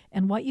it.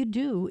 And what you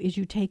do is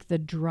you take the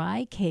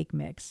dry cake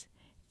mix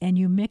and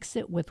you mix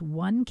it with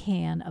 1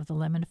 can of the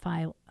lemon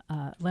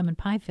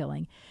pie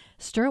filling.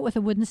 Stir it with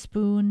a wooden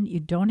spoon. You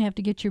don't have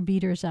to get your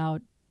beaters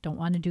out. Don't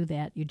want to do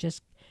that. You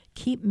just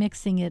keep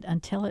mixing it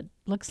until it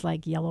looks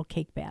like yellow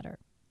cake batter.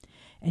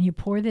 And you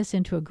pour this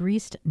into a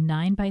greased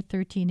 9 by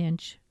 13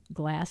 inch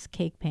glass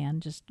cake pan.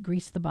 Just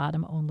grease the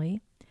bottom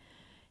only.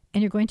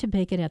 And you're going to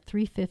bake it at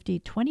 350,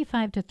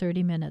 25 to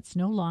 30 minutes,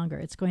 no longer.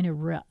 It's going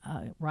to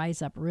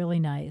rise up really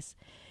nice.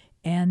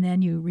 And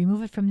then you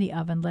remove it from the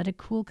oven, let it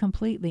cool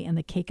completely, and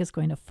the cake is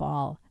going to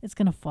fall. It's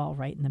going to fall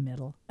right in the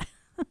middle.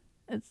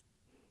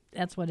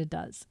 That's what it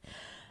does.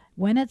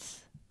 When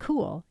it's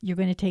cool, you're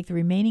going to take the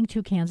remaining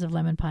 2 cans of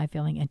lemon pie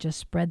filling and just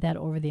spread that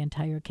over the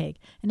entire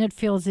cake. And it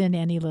fills in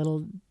any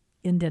little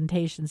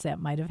indentations that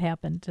might have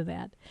happened to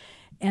that.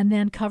 And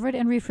then cover it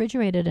and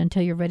refrigerate it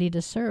until you're ready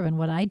to serve. And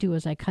what I do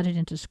is I cut it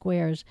into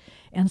squares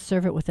and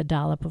serve it with a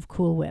dollop of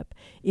Cool Whip.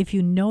 If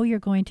you know you're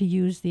going to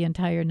use the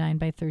entire 9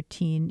 by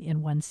 13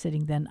 in one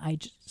sitting, then I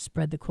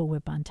spread the Cool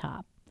Whip on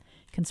top.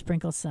 You can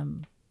sprinkle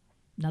some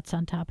nuts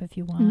on top if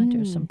you want,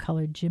 or some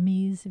colored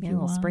jimmies if you a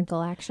little want.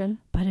 sprinkle action.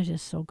 But it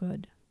is so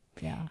good.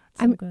 Yeah,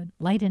 it's so good.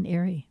 Light and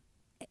airy.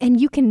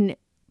 And you can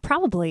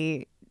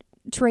probably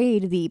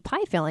trade the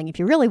pie filling if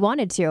you really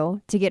wanted to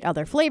get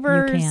other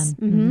flavors. You can.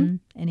 Mm-hmm.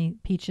 Any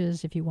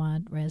peaches if you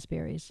want,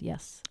 raspberries,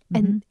 yes.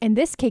 Mm-hmm. And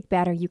this cake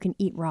batter you can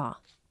eat raw,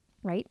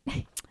 right?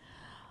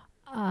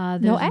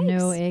 There's no eggs.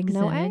 No eggs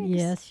No in eggs. it.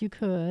 Yes, you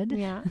could.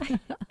 Yeah.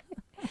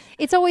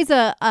 It's always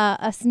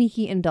a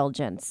sneaky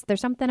indulgence.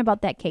 There's something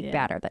about that cake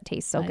batter that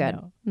tastes so good.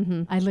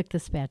 Mm-hmm. I lick the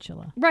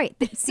spatula. Right.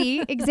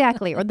 See,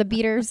 exactly. Or the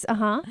beaters.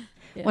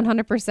 Yeah.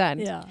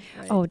 100%. Yeah.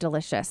 Right. Oh,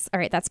 delicious. All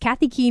right. That's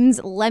Kathy Keen's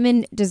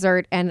lemon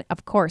dessert. And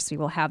of course, we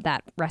will have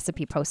that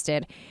recipe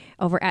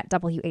over at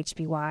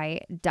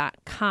WHBY.com.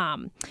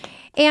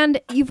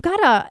 And you've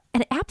got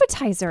an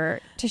appetizer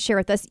to share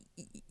with us.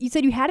 You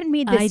said you hadn't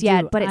made this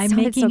yet, but it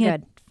sounded so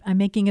good. I'm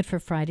making it for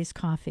Friday's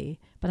coffee,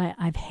 but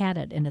I've had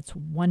it and it's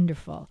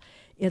wonderful.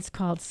 It's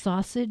called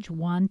Sausage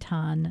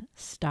Wonton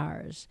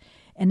Stars,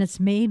 and it's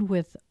made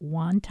with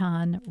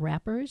wonton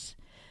wrappers.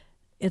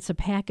 It's a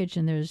package,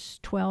 and there's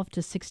 12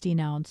 to 16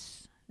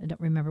 ounce. I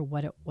don't remember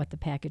what the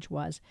package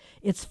was.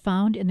 It's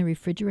found in the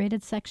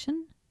refrigerated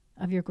section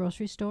of your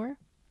grocery store.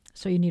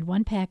 So you need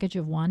 1 package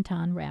of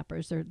wonton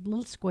wrappers. They're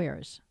little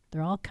squares.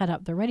 They're all cut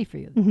up. They're ready for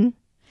you.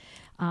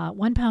 Mm-hmm.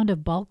 1 pound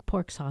of bulk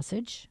pork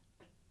sausage.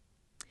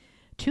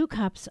 2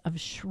 cups of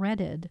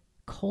shredded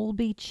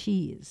Colby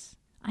cheese.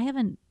 I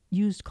haven't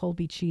used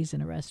Colby cheese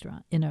in a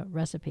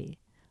recipe,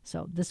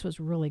 so this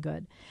was really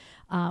good.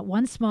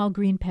 1 small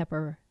green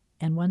pepper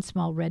and 1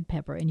 small red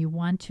pepper, and you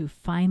want to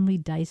finely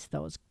dice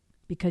those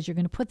because you're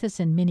going to put this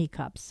in mini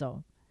cups,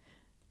 so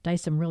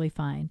dice them really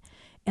fine.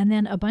 And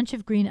then a bunch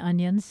of green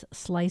onions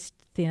sliced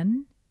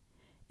thin,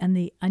 and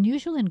the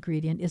unusual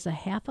ingredient is a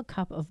 1/2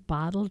 cup of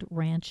bottled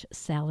ranch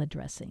salad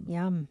dressing.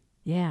 Yum.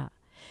 Yeah.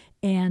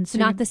 And so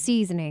not the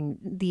seasoning,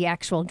 the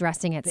actual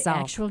dressing itself.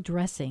 The actual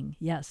dressing,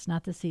 yes,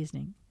 not the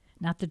seasoning,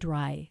 not the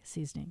dry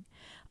seasoning.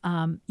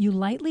 You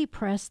lightly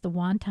press the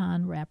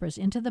wonton wrappers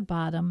into the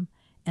bottom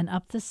and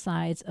up the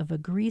sides of a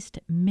greased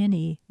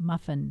mini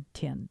muffin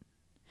tin.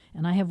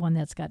 And I have one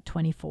that's got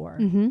 24.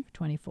 Mm-hmm.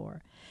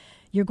 24.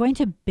 You're going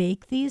to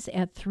bake these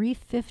at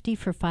 350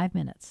 for 5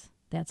 minutes.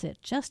 That's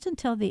it, just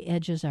until the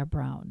edges are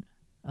brown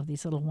of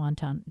these little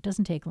wonton. It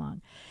doesn't take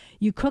long.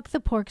 You cook the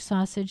pork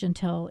sausage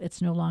until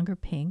it's no longer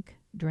pink.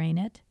 Drain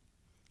it.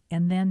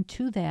 And then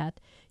to that,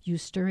 you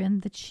stir in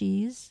the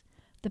cheese,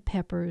 the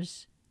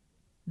peppers,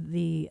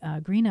 the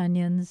green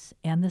onions,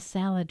 and the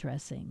salad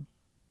dressing.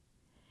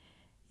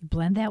 You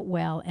blend that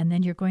well, and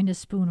then you're going to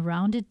spoon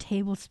rounded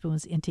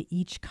tablespoons into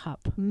each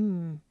cup.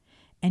 Mm.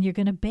 And you're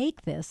going to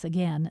bake this,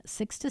 again,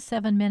 6 to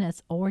 7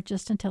 minutes or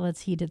just until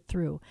it's heated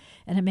through.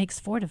 And it makes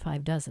 4 to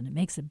 5 dozen. It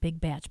makes a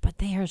big batch, but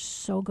they are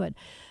so good.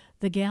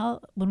 The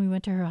gal, when we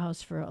went to her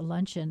house for a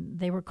luncheon,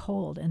 they were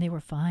cold and they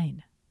were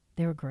fine.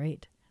 They were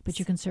great. But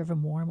you can serve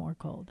them warm or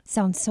cold.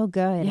 Sounds so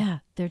good. Yeah,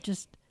 they're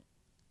just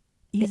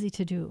easy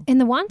to do. And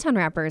the wonton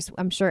wrappers,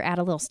 I'm sure, add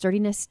a little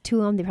sturdiness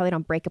to them. They probably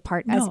don't break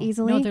apart as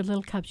easily. No, they're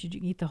little cups. You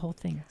eat the whole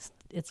thing.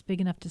 It's big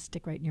enough to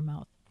stick right in your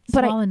mouth.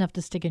 But Small enough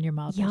to stick in your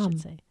mouth, I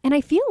should say. And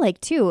I feel like,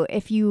 too,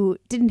 if you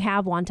didn't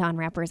have wonton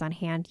wrappers on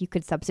hand, you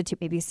could substitute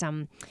maybe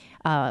some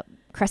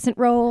crescent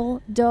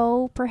roll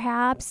dough,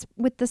 perhaps,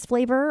 with this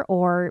flavor.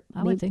 Or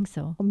I would think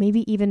so. Or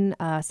maybe even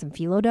some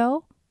phyllo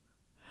dough.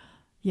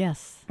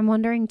 Yes. I'm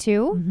wondering,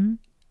 too. Mm-hmm.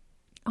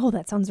 Oh,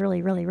 that sounds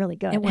really, really, really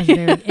good.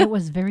 It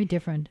was very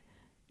different.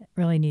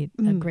 Really neat.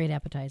 A great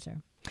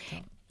appetizer. So.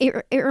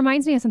 It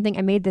reminds me of something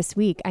I made this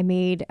week. I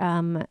made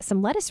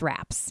some lettuce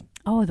wraps.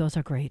 Oh, those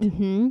are great.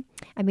 Mm-hmm.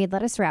 I made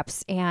lettuce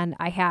wraps, and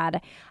I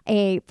had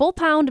a full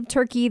pound of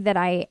turkey that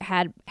I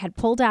had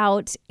pulled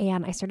out,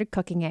 and I started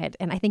cooking it.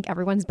 And I think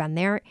everyone's been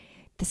there.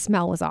 The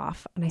smell was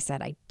off, and I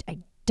said, I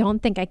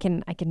don't think I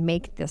can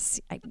make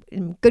this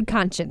in good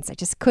conscience. I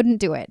just couldn't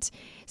do it.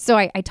 So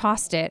I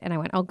tossed it, and I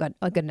went, oh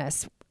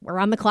goodness. We're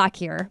on the clock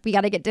here. We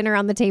got to get dinner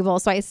on the table.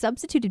 So I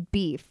substituted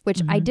beef,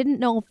 which I didn't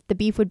know if the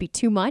beef would be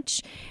too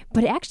much,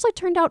 but it actually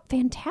turned out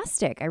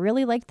fantastic. I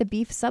really like the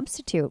beef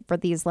substitute for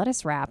these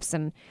lettuce wraps,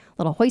 and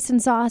little hoisin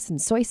sauce and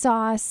soy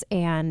sauce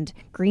and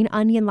green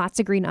onion,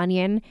 lots of green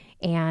onion.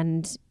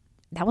 And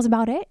that was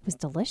about it. It was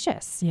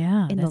delicious.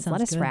 Yeah. In those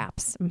lettuce good.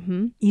 wraps.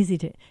 Mm-hmm. Easy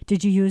to.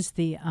 Did you use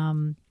the,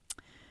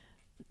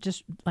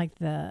 just like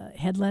the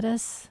head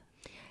lettuce?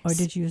 Or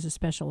did you use a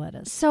special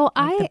lettuce? So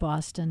like the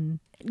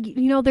Boston.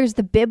 There's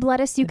the Bibb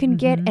lettuce you can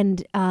get,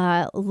 and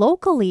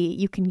locally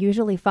you can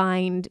usually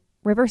find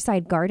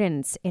Riverside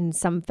Gardens in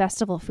some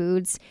Festival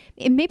Foods,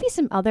 and maybe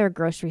some other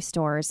grocery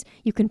stores.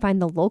 You can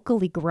find the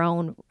locally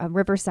grown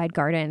Riverside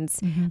Gardens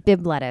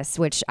Bibb lettuce,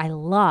 which I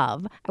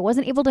love. I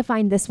wasn't able to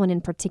find this one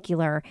in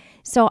particular,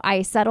 so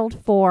I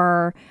settled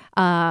for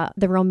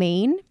the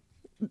romaine.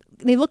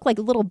 They look like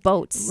little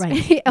boats,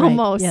 right?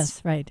 Almost. Right.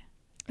 Yes, right.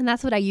 And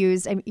that's what I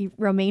use.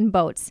 Romaine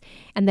boats.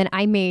 And then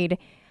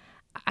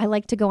I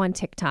like to go on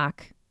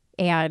TikTok,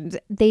 and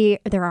there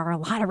are a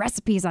lot of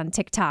recipes on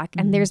TikTok.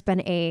 And there's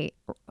been a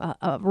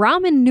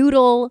ramen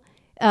noodle,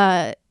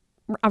 I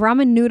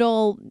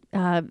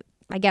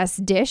guess,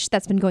 dish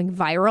that's been going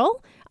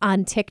viral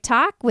on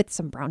TikTok with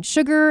some brown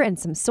sugar and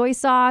some soy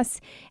sauce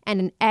and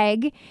an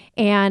egg.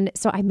 And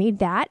so I made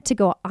that to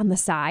go on the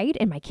side,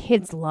 and my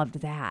kids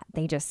loved that.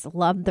 They just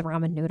loved the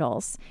ramen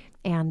noodles.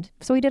 And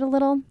so we did a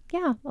little.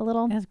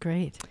 That's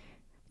great.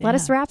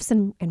 Lettuce wraps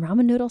and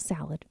ramen noodle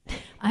salad.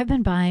 I've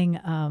been buying,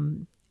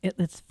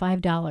 it's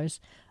 $5,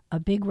 a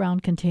big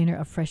round container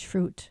of fresh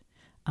fruit.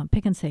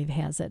 Pick and Save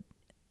has it.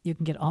 You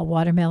can get all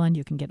watermelon.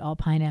 You can get all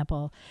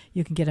pineapple.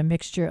 You can get a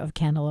mixture of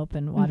cantaloupe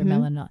and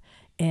watermelon.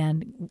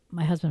 And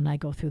my husband and I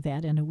go through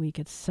that in a week.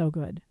 It's so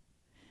good.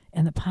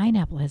 And the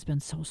pineapple has been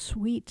so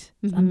sweet.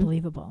 It's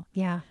unbelievable.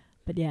 Yeah.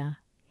 But yeah.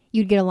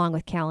 You'd get along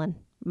with Callan.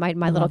 My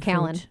little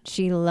Callan. Fruit.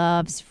 She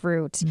loves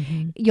fruit.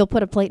 You'll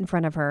put a plate in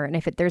front of her, and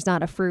if there's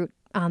not a fruit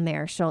on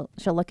there, she'll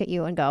look at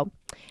you and go,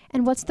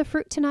 "And what's the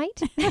fruit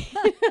tonight?"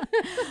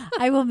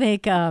 I will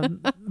make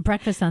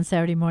breakfast on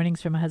Saturday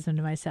mornings for my husband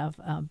and myself,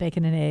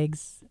 bacon and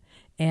eggs.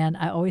 And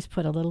I always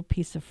put a little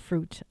piece of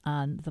fruit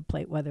on the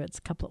plate, whether it's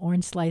a couple of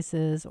orange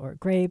slices or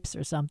grapes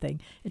or something.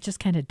 It just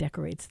kind of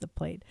decorates the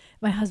plate.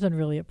 My husband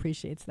really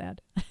appreciates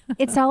that.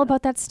 It's all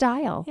about that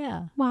style.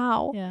 Yeah.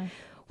 Wow. Yeah.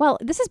 Well,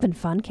 this has been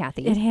fun,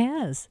 Kathy. It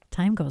has.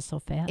 Time goes so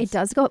fast. It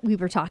does go. We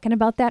were talking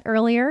about that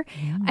earlier.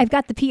 I've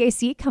got the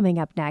PAC coming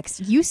up next.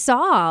 You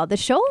saw the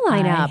show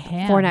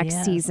lineup for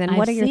next season.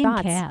 What are your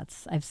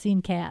thoughts? I've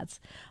seen Cats.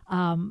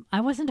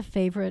 I wasn't a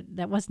favorite.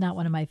 That was not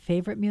one of my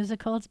favorite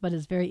musicals, but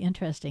it's very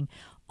interesting.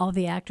 All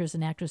the actors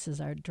and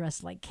actresses are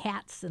dressed like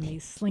cats, and they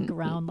slink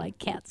around like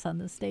cats on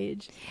the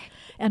stage.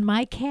 And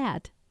my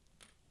cat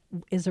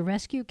is a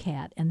rescue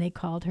cat, and they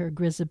called her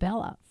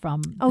Grisabella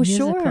from the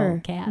musical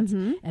Cats,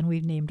 and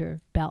we've named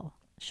her Belle,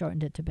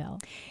 shortened it to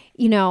Belle.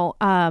 You know,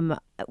 I'm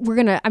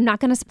not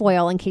gonna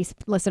spoil in case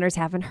listeners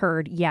haven't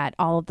heard yet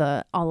all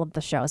of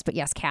the shows, but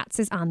yes, Cats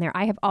is on there.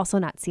 I have also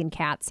not seen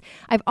Cats.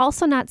 I've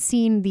also not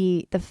seen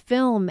the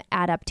film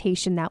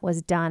adaptation that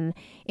was done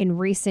in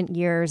recent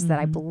years that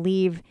I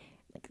believe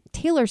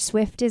Taylor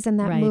Swift is in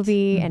that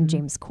movie, and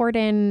James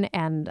Corden,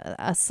 and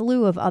a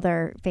slew of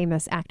other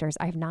famous actors.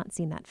 I have not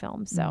seen that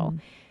film, so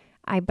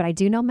but I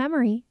do know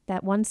Memory,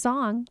 that one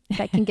song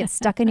that can get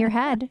stuck in your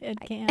head. It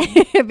can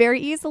very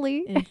easily.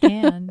 It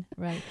can,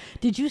 right?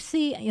 Did you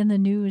see in the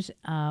news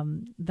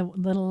the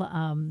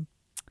little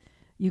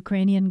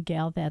Ukrainian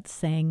gal that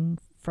sang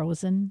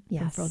Frozen?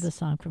 Yes, the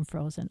song from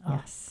Frozen. Oh,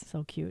 yes,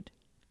 so cute.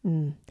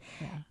 Yeah.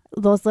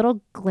 those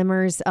little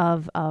glimmers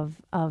of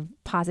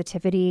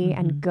positivity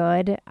and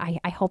good,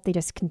 I hope they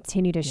just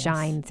continue to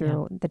shine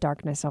through the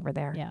darkness over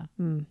there. Yeah.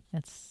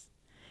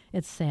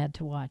 it's sad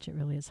to watch. It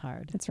really is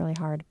hard. It's really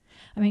hard.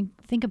 I mean,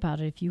 think about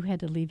it. If you had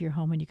to leave your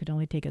home and you could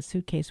only take a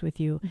suitcase with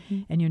you,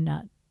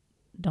 and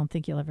don't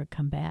think you'll ever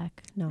come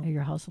back, or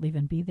your house will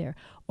even be there,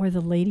 or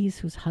the ladies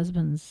whose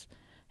husbands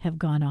have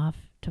gone off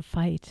to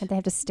fight, And they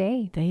have to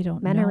stay. they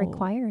don't Men know. are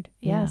required.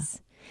 Yeah.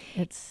 Yes.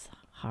 It's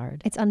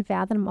hard. It's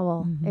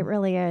unfathomable. It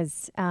really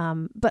is.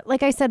 But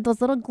like I said,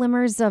 those little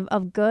glimmers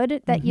of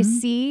good that you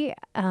see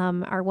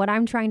are what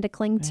I'm trying to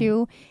cling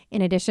to,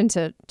 in addition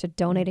to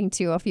donating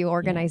to a few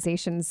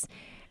organizations.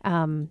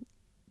 The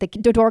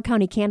Door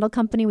County Candle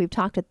Company, we've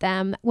talked with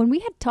them. When we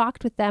had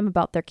talked with them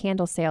about their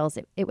candle sales,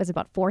 it was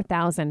about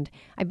 4,000.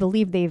 I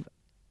believe they've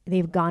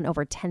gone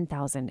over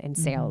 10,000 in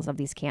sales of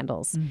these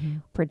candles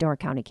per Door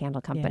County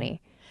Candle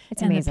Company.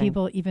 It's and amazing. the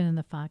people, even in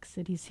the Fox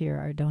cities here,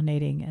 are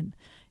donating, and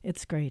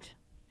it's great.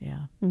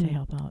 Yeah, to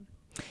help out.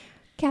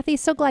 Kathy,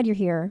 so glad you're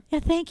here. Yeah,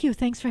 thank you.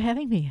 Thanks for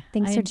having me.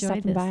 Thanks I for enjoyed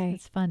stopping this. by.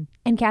 It's fun.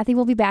 And Kathy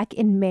will be back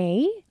in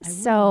May. I will.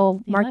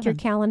 So The mark your 11th.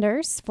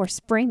 calendars for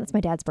spring. That's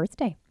my dad's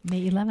birthday.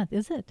 May 11th,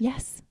 is it?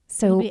 Yes. It'll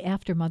So be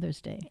after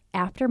Mother's Day.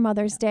 after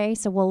Mother's Day.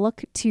 So we'll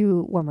look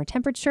to warmer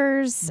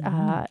temperatures,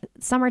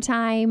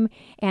 summertime,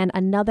 and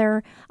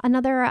another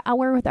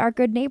hour with our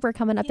good neighbor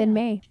coming up in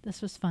May. This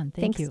was fun.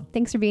 Thank you.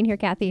 Thanks for being here,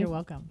 Kathy. You're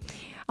welcome.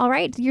 All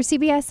right, your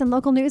CBS and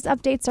local news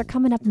updates are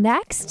coming up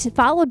next,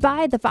 followed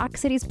by the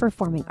Fox Cities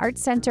Performing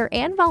Arts Center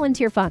and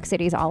Volunteer Fox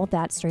Cities. All of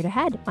that straight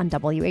ahead on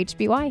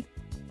WHBY.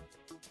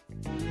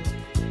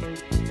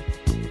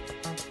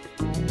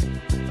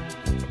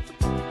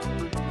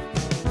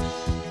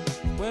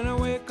 When I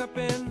wake up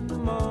in the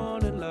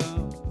morning,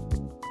 love,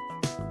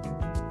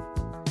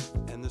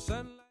 and the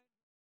sunlight.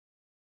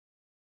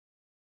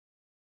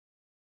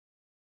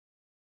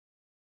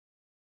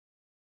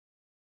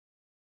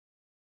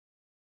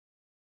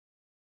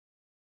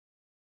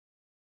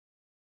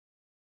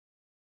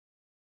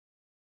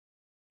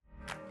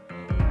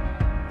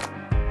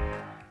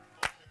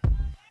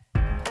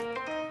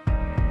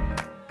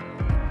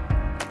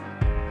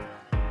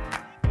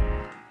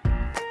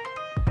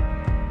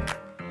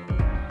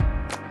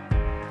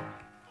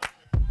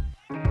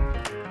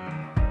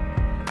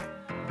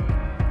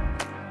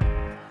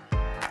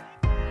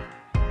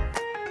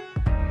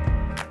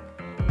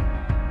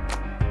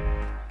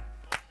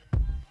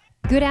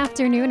 Good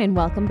afternoon and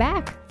welcome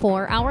back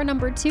for hour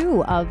number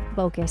 2 of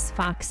Focus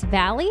Fox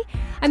Valley.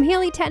 I'm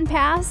Haley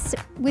Tenpass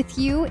with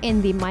you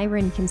in the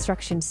Myron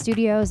Construction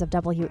Studios of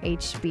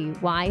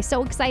WHBY.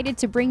 So excited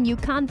to bring you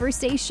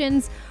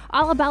conversations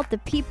all about the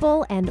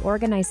people and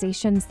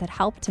organizations that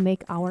help to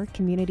make our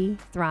community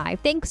thrive.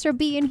 Thanks for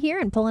being here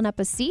and pulling up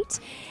a seat.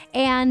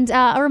 And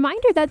a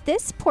reminder that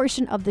this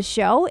portion of the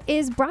show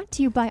is brought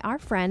to you by our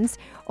friends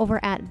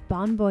over at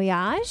Bon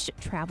Voyage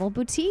Travel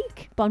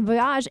Boutique. Bon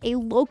Voyage, a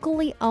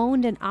locally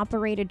owned and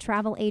operated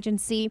travel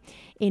agency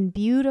in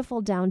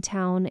beautiful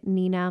downtown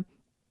Neenah.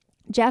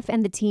 Jeff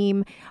and the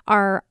team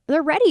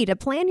they're ready to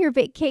plan your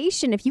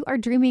vacation. If you are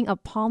dreaming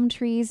of palm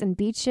trees and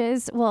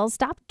beaches, well,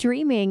 stop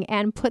dreaming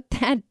and put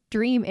that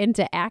dream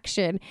into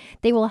action.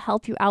 They will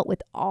help you out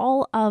with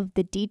all of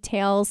the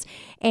details,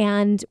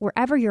 and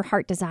wherever your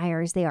heart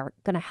desires, they are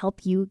going to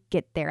help you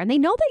get there. And they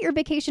know that your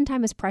vacation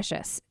time is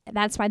precious.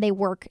 That's why they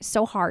work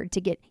so hard to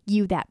get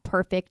you that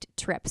perfect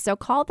trip. So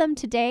call them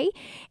today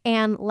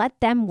and let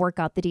them work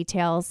out the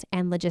details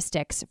and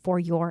logistics for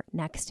your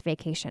next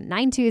vacation.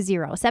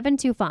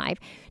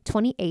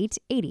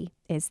 920-725-2880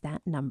 is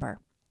that number.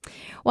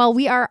 Well,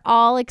 we are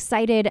all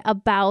excited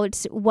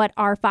about what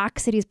our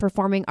Fox Cities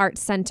Performing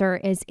Arts Center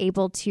is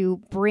able to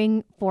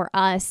bring for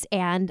us.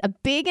 And a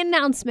big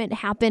announcement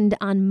happened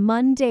on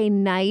Monday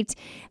night.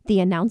 The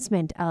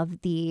announcement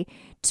of the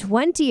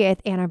 20th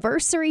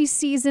anniversary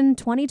season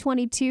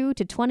 2022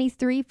 to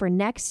 23 for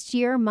next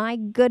year. My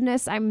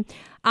goodness, I'm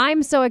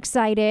so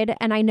excited.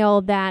 And I know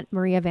that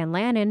Maria Van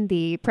Lannen,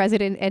 the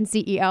president and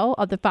CEO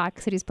of the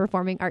Fox Cities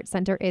Performing Arts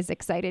Center, is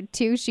excited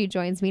too. She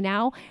joins me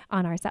now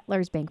on our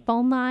Settlers Bank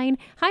phone line.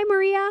 Hi,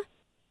 Maria.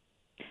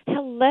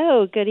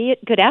 Hello.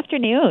 Good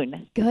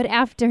afternoon. Good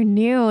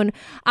afternoon.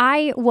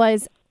 I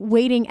was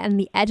waiting on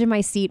the edge of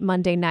my seat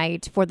Monday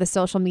night for the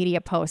social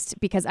media post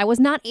because I was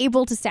not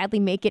able to sadly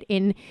make it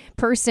in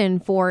person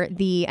for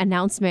the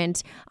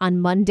announcement on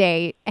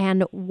Monday.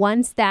 And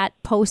once that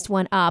post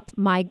went up,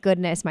 my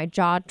goodness, my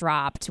jaw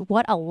dropped.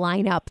 What a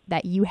lineup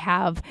that you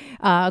have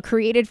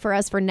created for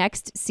us for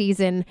next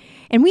season.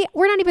 And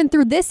we're not even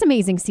through this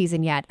amazing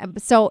season yet.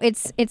 So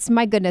it's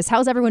my goodness.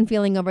 How's everyone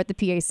feeling over at the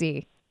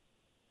PAC?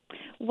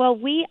 Well,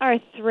 we are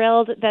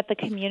thrilled that the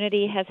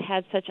community has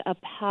had such a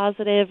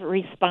positive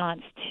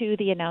response to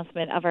the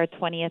announcement of our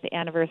 20th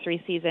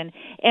anniversary season.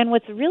 And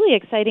what's really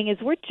exciting is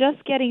we're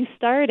just getting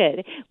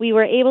started. We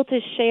were able to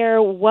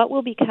share what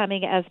will be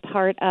coming as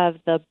part of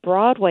the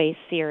Broadway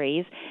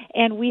series,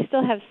 and we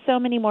still have so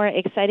many more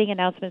exciting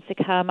announcements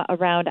to come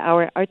around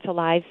our Arts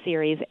Alive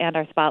series and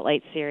our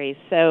Spotlight series.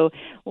 So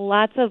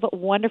lots of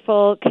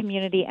wonderful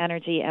community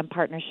energy and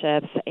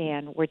partnerships,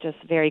 and we're just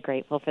very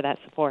grateful for that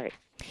support.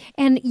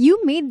 And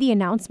you made the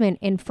announcement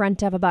in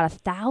front of about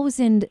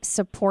 1,000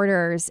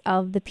 supporters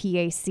of the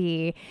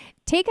PAC.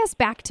 Take us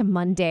back to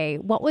Monday.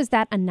 What was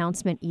that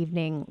announcement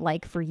evening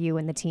like for you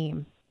and the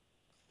team?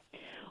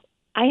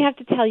 I have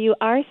to tell you,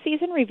 our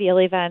season reveal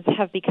events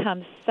have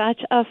become such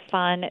a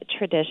fun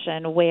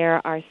tradition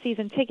where our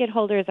season ticket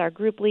holders, our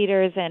group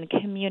leaders, and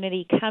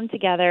community come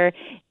together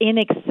in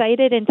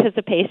excited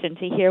anticipation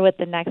to hear what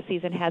the next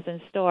season has in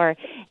store.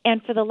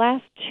 And for the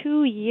last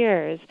 2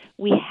 years,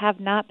 we have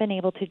not been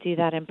able to do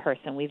that in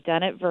person. We've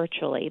done it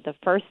virtually. The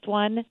first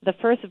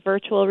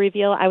virtual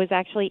reveal, I was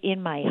actually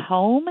in my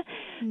home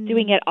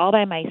doing it all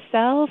by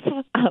myself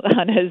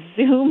on a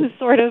Zoom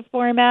sort of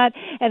format.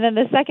 And then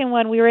the second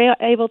one, we were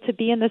able to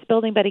be in this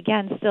building, but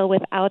again, still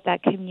without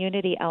that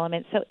community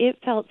element. So it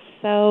felt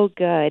so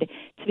good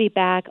to be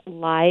back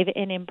live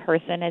and in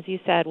person, as you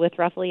said, with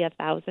roughly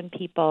 1,000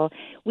 people.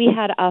 We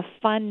had a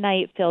fun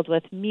night filled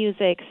with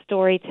music,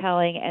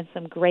 storytelling, and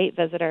some great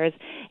visitors.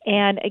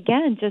 And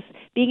again, just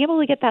being able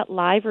to get that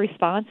live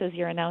response as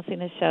you're announcing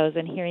the shows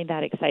and hearing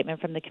that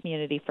excitement from the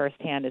community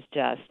firsthand is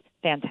just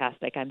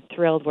fantastic. I'm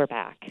thrilled we're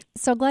back.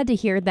 So glad to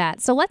hear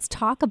that. So let's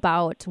talk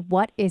about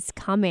what is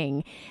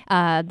coming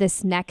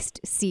this next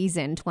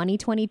season,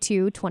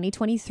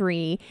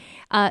 2022-2023.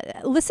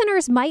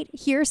 Listeners might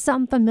hear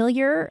some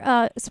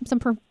familiar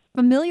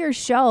familiar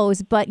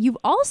shows, but you've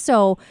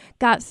also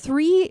got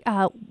 3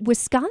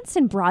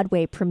 Wisconsin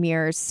Broadway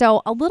premieres.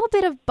 So a little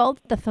bit of both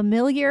the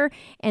familiar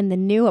and the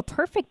new, a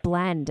perfect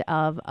blend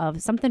of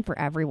something for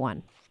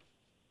everyone.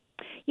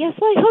 Yes,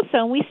 well, I hope so.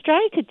 And we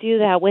strive to do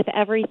that with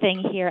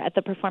everything here at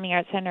the Performing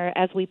Arts Center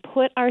as we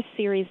put our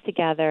series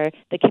together,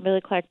 the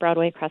Kimberly-Clark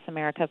Broadway Across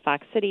America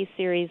Fox City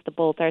series, the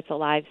Bold Arts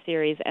Alive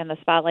series, and the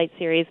Spotlight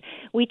series.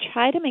 We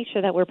try to make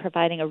sure that we're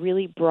providing a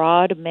really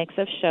broad mix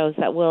of shows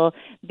that will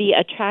be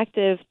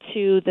attractive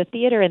to the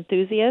theater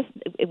enthusiast.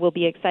 It will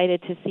be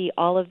excited to see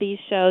all of these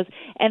shows.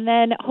 And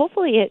then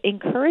hopefully it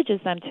encourages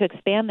them to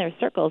expand their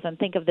circles and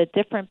think of the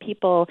different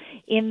people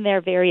in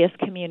their various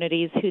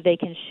communities who they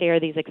can share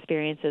these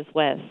experiences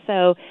with.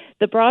 So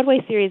the Broadway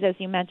series, as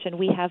you mentioned,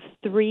 we have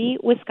 3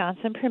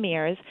 Wisconsin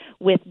premieres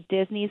with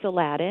Disney's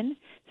Aladdin,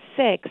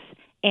 6,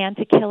 and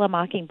To Kill a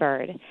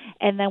Mockingbird.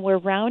 And then we're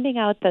rounding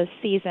out the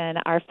season.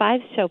 Our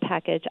 5-show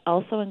package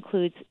also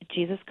includes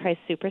Jesus Christ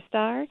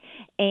Superstar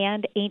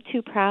and Ain't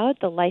Too Proud,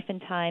 The Life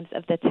and Times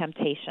of the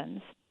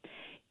Temptations.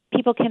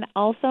 People can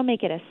also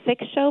make it a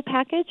 6-show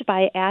package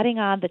by adding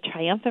on the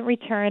triumphant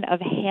return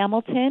of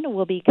Hamilton.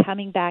 We'll be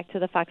coming back to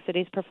the Fox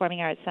Cities Performing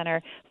Arts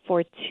Center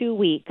for 2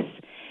 weeks.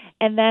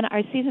 And then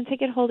our season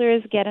ticket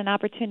holders get an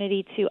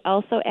opportunity to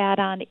also add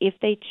on, if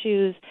they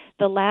choose,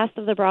 the last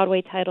of the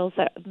Broadway titles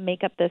that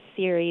make up this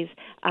series,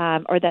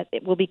 or that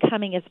it will be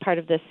coming as part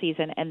of this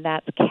season, and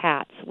that's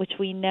Cats, which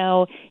we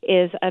know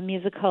is a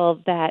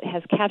musical that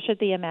has captured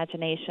the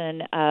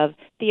imagination of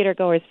theater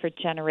goers for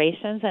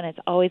generations, and it's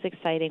always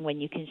exciting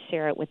when you can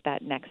share it with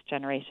that next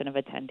generation of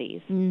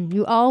attendees.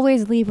 You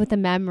always leave with a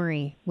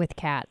memory with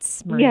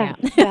Cats, Maria.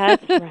 Yes,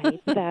 that's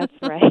right. That's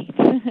right.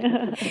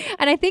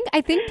 And I think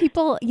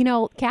people,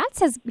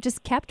 Cats has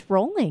just kept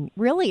rolling.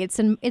 Really,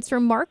 it's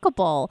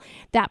remarkable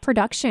that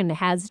production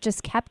has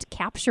just kept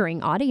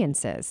capturing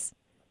audiences.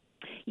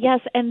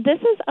 Yes, and this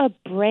is a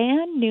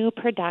brand new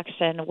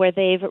production where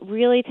they've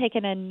really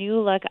taken a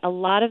new look. A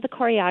lot of the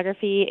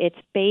choreography, it's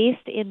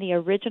based in the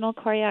original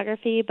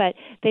choreography, but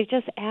they've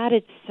just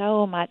added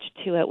so much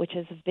to it, which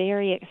is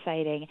very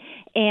exciting.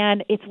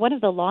 And it's one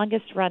of the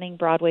longest running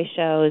Broadway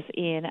shows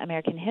in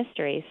American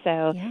history,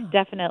 so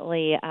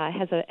definitely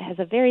has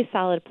a very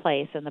solid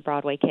place in the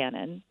Broadway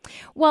canon.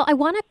 Well, I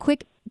want to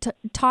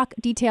talk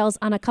details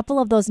on a couple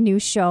of those new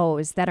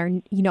shows that are,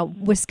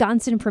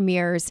 Wisconsin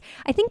premieres.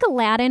 I think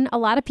Aladdin, a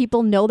lot of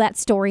people know that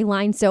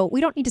storyline, so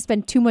we don't need to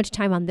spend too much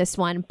time on this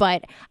one.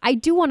 But I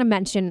do want to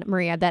mention,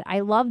 Maria, that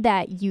I love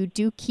that you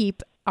do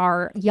keep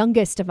our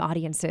youngest of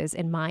audiences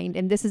in mind.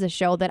 And this is a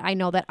show that I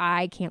know that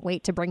I can't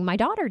wait to bring my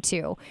daughter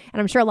to. And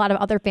I'm sure a lot of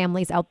other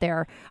families out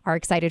there are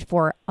excited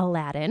for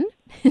Aladdin.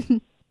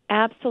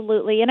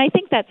 Absolutely. And I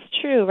think that's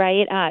true,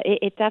 right?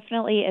 It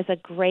definitely is a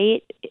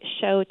great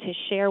show to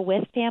share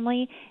with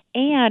family.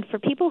 And for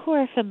people who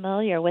are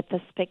familiar with the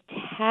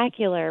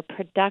spectacular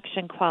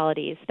production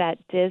qualities that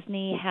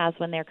Disney has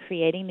when they're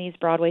creating these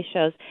Broadway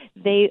shows,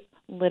 they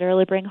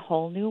literally bring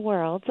whole new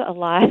worlds to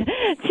life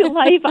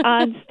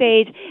on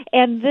stage.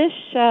 And this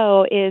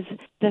show is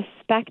the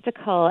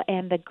spectacle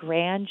and the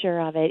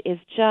grandeur of it is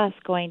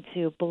just going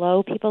to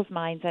blow people's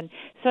minds. And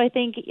so I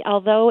think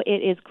although it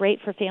is great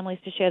for families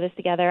to share this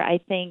together, I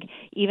think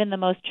even the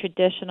most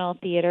traditional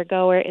theater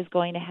goer is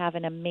going to have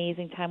an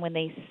amazing time when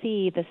they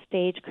see the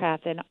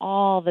stagecraft and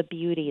all the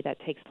beauty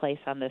that takes place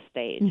on this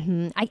stage.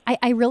 Mm-hmm.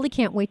 I really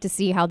can't wait to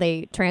see how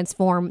they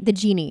transform the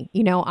genie,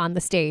 on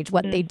the stage,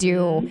 what they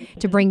do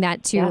to bring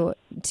that to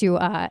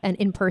an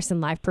in-person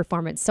live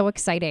performance. So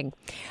exciting.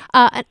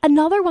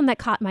 Another one that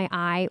caught my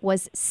eye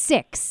was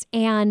 6,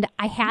 and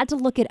I had to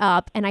look it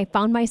up, and I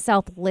found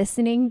myself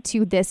listening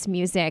to this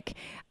music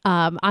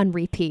on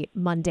repeat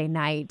Monday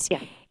night.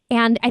 Yeah.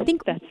 And I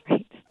think that's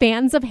right.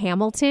 Fans of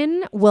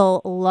Hamilton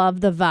will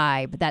love the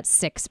vibe that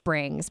Six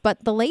brings,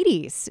 but the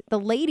ladies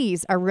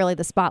are really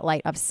the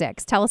spotlight of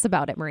Six. Tell us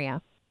about it,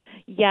 Maria.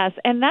 Yes,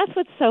 and that's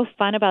what's so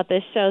fun about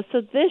this show.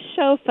 So this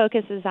show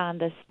focuses on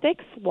the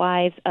 6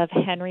 wives of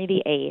Henry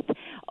VIII,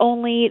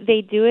 only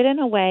they do it in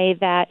a way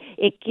that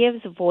it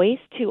gives voice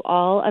to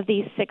all of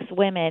these 6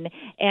 women.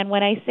 And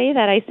when I say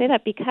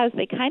that because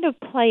they kind of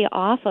play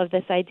off of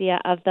this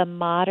idea of the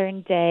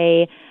modern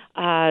day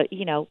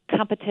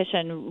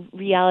competition,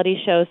 reality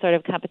show sort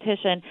of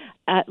competition,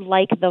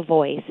 like The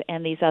Voice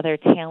and these other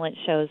talent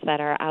shows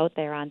that are out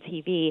there on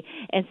TV.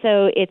 And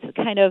so it's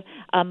kind of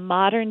a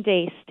modern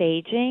day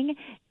staging,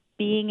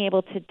 being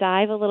able to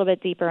dive a little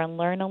bit deeper and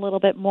learn a little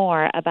bit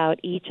more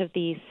about each of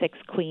these 6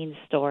 queens'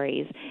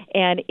 stories.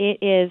 And it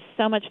is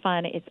so much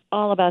fun. It's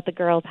all about the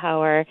girl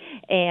power,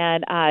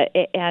 and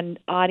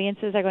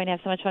audiences are going to have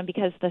so much fun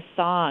because the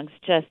songs,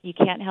 just, you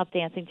can't help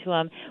dancing to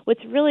them.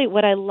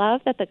 What I love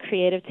that the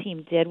creative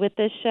team did with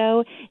this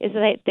show is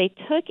that they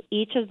took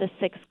each of the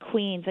 6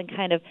 queens and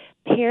kind of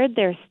paired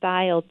their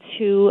style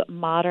to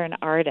modern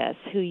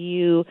artists who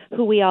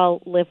we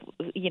all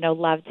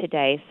love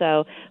today.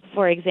 So,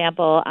 for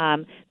example,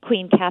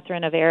 Queen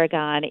Catherine of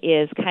Aragon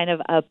is kind of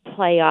a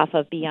play off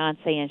of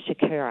Beyonce and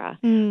Shakira,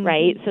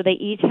 right? So they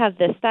each have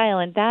this style,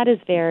 and that is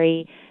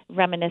very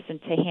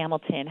reminiscent to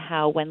Hamilton,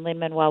 how when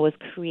Lin-Manuel was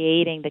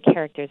creating the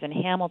characters in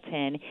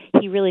Hamilton,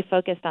 he really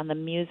focused on the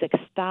music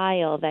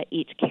style that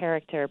each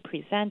character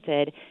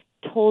presented,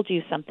 told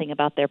you something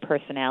about their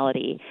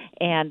personality,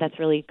 and that's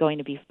really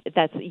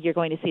you're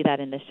going to see that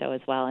in this show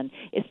as well. And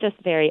it's just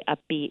very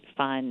upbeat,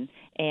 fun,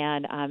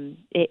 and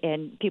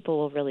people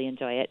will really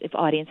enjoy it if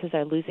audiences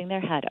are losing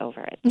their head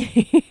over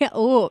it.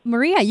 Oh,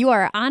 Maria, you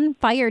are on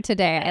fire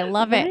today. I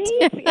love it.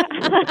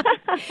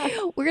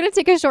 We're going to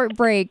take a short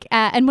break,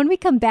 and when we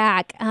come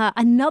back,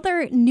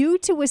 another new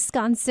to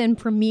Wisconsin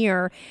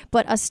premiere,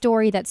 but a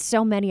story that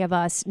so many of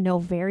us know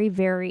very,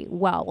 very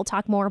well. We'll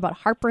talk more about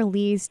Harper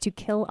Lee's To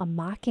Kill a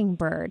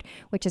Mockingbird,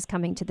 which is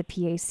coming to the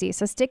PAC.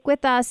 So stick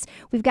with us.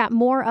 We've got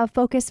more of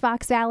Focus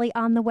Fox Valley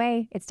on the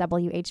way. It's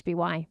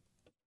WHBY.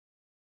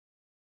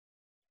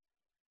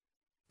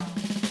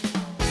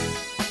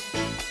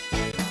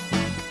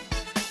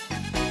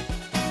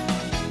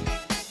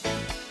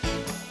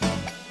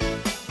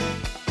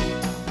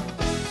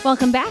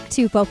 Welcome back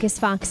to Focus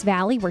Fox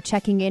Valley. We're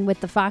checking in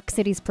with the Fox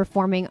Cities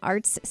Performing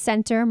Arts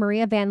Center.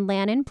 Maria Van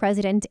Lannen,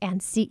 President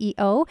and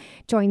CEO,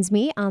 joins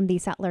me on the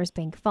Settlers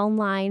Bank phone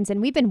lines. And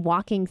we've been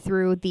walking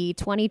through the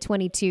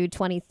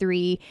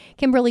 2022-23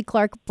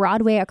 Kimberly-Clark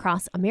Broadway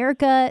Across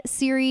America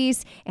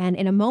series. And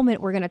in a moment,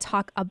 we're going to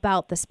talk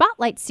about the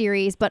Spotlight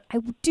series. But I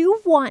do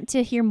want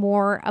to hear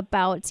more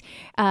about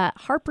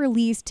Harper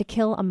Lee's To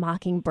Kill a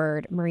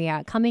Mockingbird,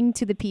 Maria, coming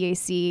to the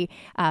PAC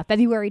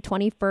February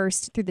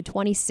 21st through the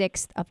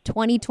 26th of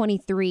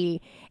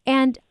 2023.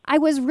 And I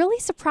was really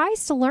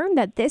surprised to learn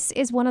that this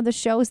is one of the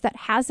shows that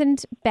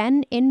hasn't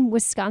been in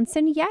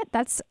Wisconsin yet.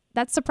 That's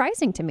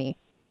surprising to me.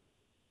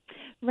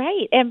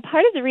 Right, and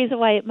part of the reason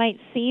why it might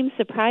seem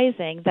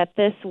surprising that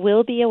this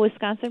will be a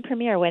Wisconsin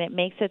premiere when it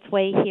makes its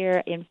way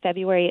here in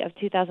February of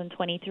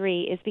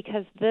 2023 is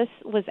because this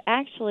was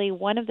actually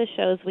one of the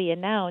shows we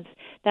announced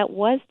that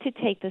was to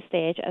take the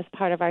stage as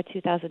part of our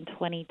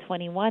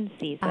 2020-21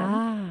 season.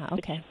 Ah,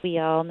 okay. Which we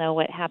all know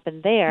what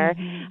happened there.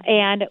 Mm-hmm.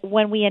 And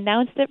when we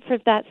announced it for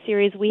that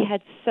series, we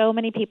had so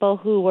many people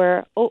who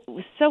were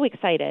so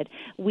excited.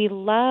 We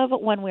love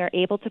when we're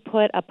able to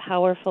put a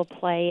powerful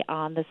play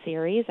on the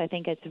series. I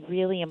think it's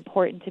really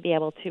important to be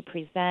able to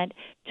present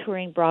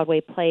touring Broadway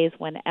plays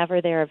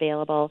whenever they're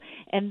available.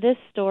 And this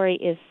story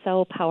is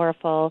so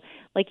powerful.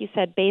 Like you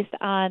said, based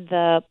on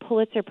the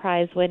Pulitzer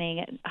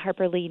Prize-winning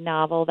Harper Lee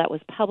novel that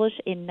was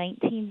published in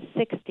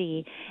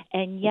 1960,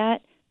 and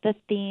yet the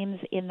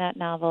themes in that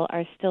novel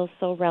are still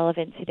so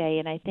relevant today.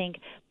 And I think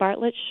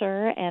Bartlett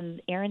Sher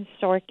and Aaron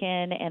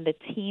Sorkin and the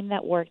team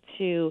that worked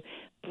to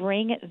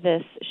bring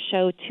this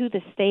show to the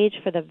stage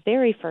for the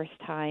very first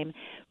time,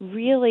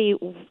 really,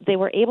 they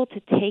were able to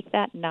take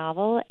that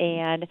novel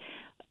and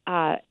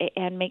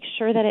make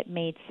sure that it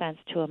made sense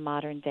to a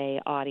modern day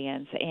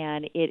audience.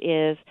 And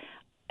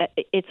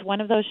it's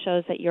one of those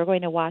shows that you're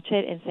going to watch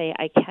it and say,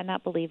 I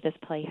cannot believe this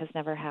play has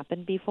never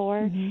happened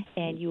before,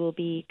 and you will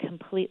be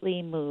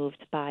completely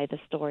moved by the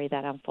story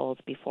that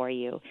unfolds before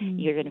you.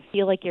 You're going to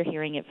feel like you're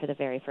hearing it for the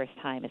very first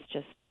time. It's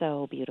just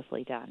so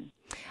beautifully done.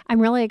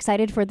 I'm really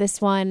excited for this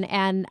one,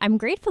 and I'm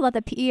grateful that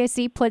the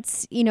PAC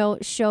puts,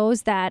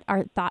 shows that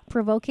are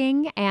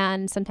thought-provoking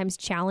and sometimes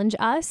challenge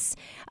us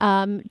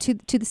to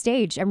the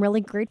stage. I'm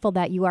really grateful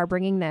that you are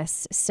bringing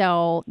this.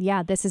 So,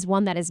 yeah, this is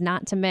one that is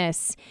not to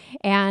miss.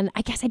 And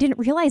I guess I didn't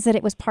realize that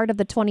it was part of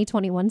the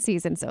 2021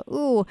 season.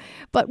 So,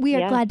 but we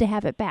are glad to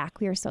have it back.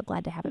 We are so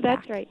glad to have it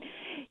back. That's right.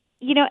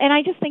 And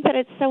I just think that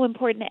it's so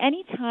important.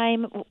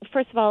 Anytime,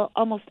 first of all,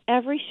 almost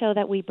every show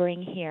that we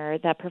bring here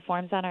that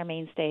performs on our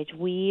main stage,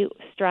 we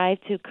strive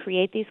to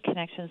create these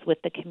connections with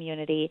the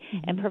community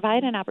and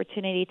provide an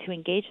opportunity to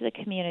engage the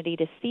community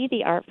to see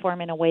the art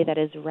form in a way that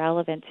is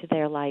relevant to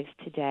their lives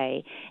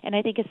today. And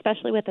I think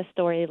especially with a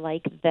story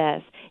like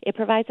this, it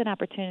provides an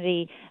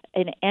opportunity,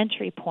 an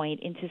entry point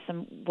into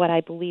what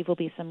I believe will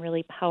be some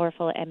really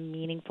powerful and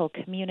meaningful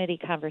community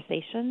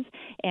conversations.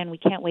 And we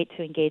can't wait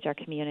to engage our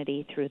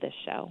community through this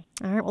show.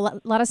 All right. Well,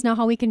 let us know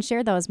how we can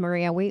share those,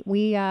 Maria. We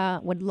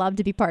would love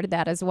to be part of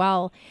that as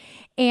well.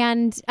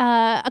 And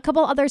a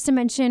couple others to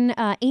mention,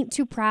 Ain't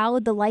Too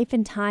Proud, The Life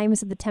and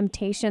Times of the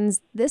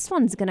Temptations. This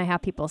one's going to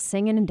have people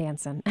singing and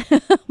dancing.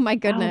 My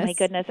goodness. Oh, my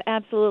goodness.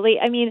 Absolutely.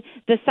 I mean,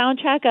 the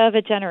soundtrack of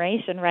a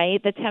generation,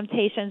 right? The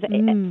Temptations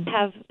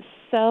have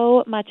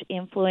so much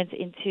influence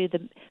into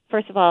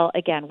first of all,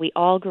 again, we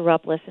all grew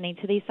up listening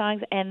to these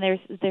songs, and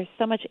there's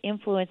so much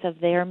influence of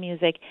their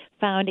music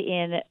found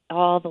in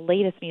all the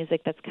latest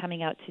music that's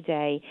coming out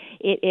today.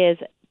 It is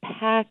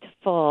packed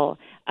full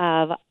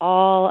of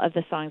all of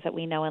the songs that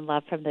we know and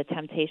love from the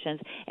Temptations,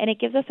 and it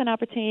gives us an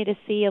opportunity to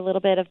see a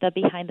little bit of the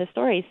behind the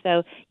story.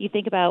 So you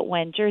think about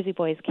when Jersey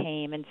Boys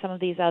came and some of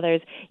these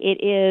others,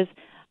 it is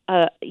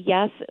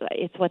yes,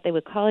 it's what they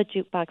would call a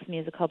jukebox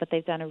musical, but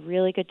they've done a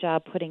really good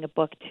job putting a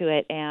book to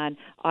it, and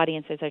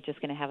audiences are just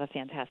going to have a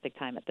fantastic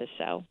time at this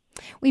show.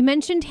 We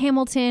mentioned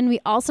Hamilton. We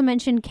also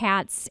mentioned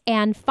Cats.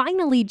 And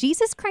finally,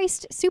 Jesus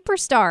Christ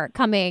Superstar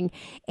coming.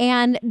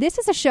 And this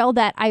is a show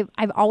that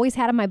I've always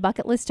had on my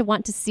bucket list to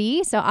want to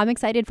see. So I'm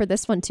excited for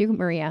this one too,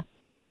 Maria.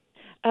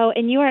 Oh,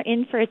 and you are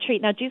in for a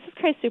treat. Now, Jesus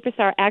Christ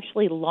Superstar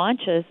actually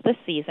launches this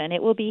season.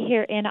 It will be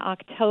here in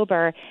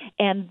October,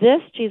 and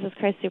this Jesus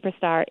Christ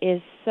Superstar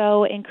is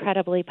so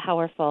incredibly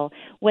powerful.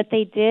 What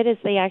they did is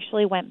they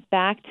actually went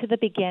back to the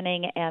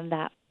beginning and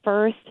that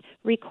first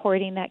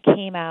recording that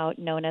came out,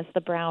 known as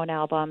the Brown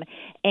Album,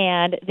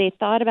 and they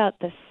thought about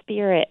the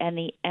spirit and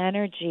the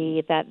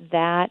energy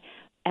that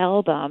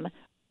album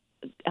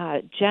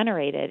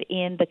generated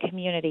in the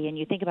community. And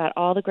you think about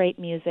all the great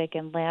music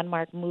and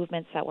landmark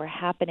movements that were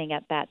happening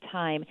at that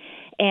time,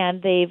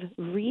 and they've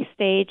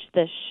restaged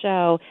the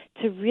show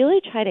to really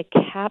try to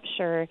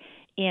capture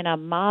in a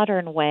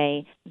modern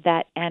way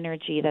that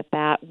energy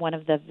that one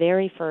of the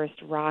very first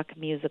rock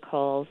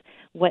musicals,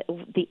 what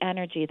the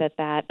energy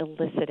that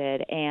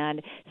elicited.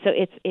 And so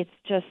it's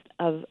just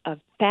a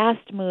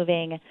fast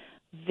moving,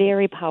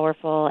 very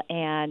powerful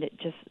and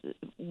just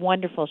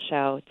wonderful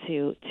show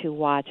to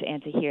watch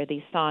and to hear.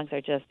 These songs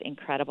are just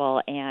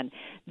incredible, and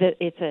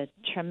it's a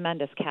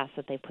tremendous cast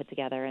that they've put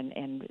together, and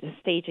the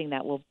staging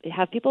that will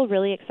have people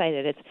really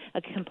excited. It's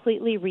a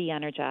completely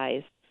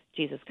re-energized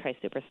Jesus Christ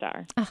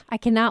Superstar. I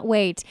cannot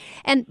wait.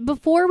 And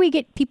before we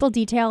get people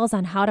details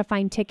on how to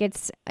find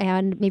tickets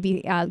and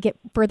maybe get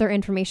further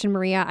information,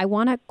 Maria, I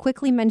want to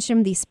quickly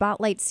mention the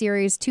Spotlight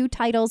series. 2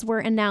 titles were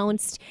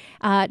announced,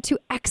 2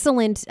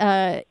 excellent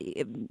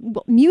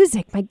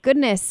music, my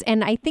goodness.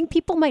 And I think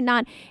people might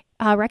not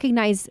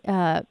recognize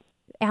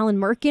Alan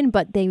Menken,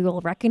 but they will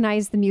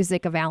recognize the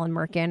music of Alan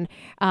Menken.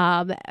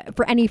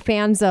 For any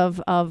fans of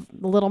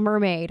The Little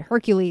Mermaid,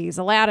 Hercules,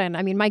 Aladdin,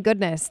 I mean, my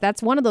goodness,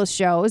 that's one of those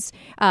shows.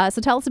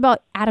 So tell us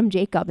about Adam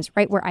Jacobs,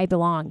 Right Where I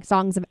Belong,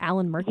 songs of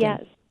Alan Menken.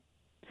 Yes.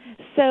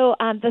 So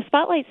the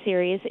Spotlight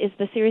series is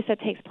the series that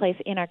takes place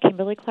in our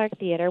Kimberly-Clark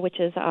Theater, which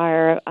is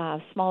our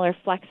smaller,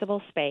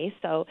 flexible space.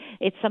 So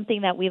it's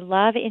something that we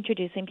love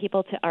introducing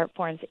people to art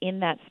forms in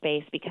that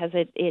space because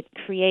it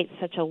creates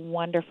such a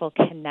wonderful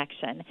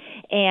connection.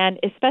 And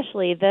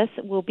especially this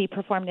will be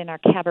performed in our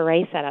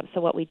cabaret setup.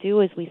 So what we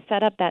do is we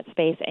set up that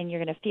space, and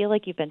you're going to feel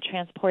like you've been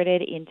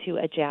transported into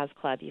a jazz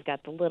club. You've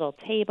got the little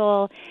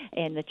table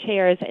and the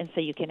chairs, and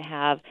so you can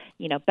have,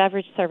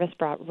 beverage service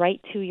brought right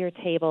to your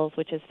tables,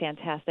 which is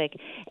fantastic.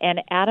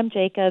 And Adam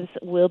Jacobs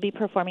will be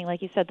performing,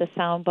 like you said, the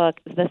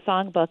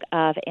songbook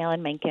of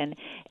Alan Menken,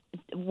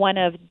 one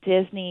of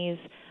Disney's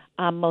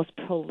most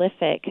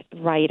prolific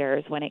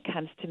writers when it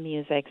comes to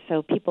music.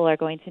 So people are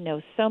going to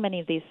know so many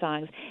of these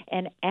songs.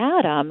 And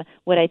Adam,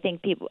 what I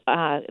think people,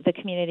 the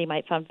community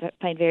might find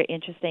very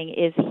interesting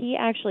is he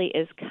actually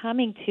is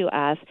coming to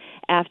us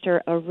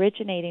after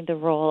originating the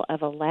role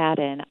of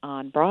Aladdin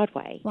on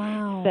Broadway.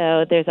 Wow.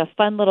 So there's a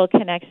fun little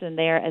connection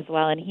there as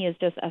well. And he is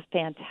just a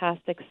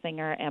fantastic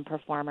singer and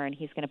performer, and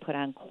he's going to put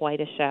on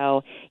quite a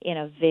show in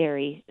a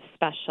very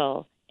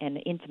special and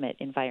intimate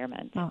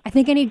environment. Oh, I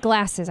think I need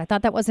glasses. I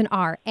thought that was an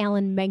R.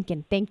 Alan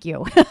Menken. Thank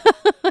you.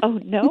 Oh,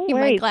 no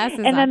worries.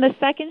 And then the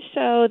second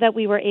show that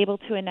we were able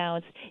to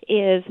announce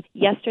is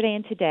Yesterday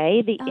and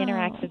Today, the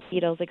Interactive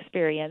Beatles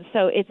Experience.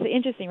 So it's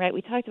interesting, right?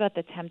 We talked about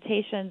the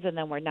Temptations, and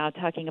then we're now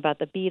talking about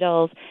the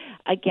Beatles.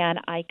 Again,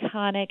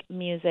 iconic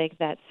music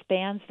that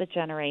spans the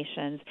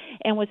generations.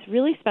 And what's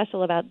really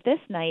special about this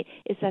night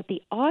is that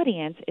the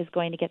audience is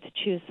going to get to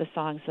choose the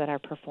songs that are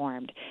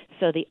performed.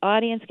 So the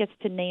audience gets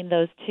to name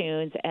those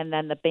tunes, and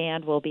then the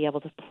band will be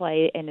able to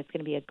play, and it's going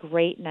to be a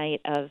great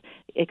night of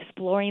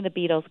exploring the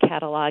Beatles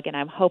catalog, and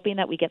I'm hoping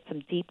that we get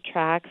some deep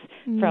tracks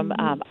from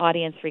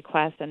audience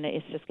requests, and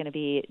it's just going to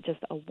be just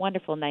a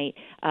wonderful night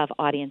of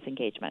audience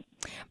engagement.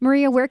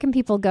 Maria, where can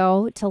people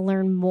go to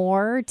learn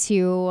more,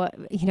 to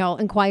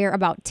inquire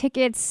about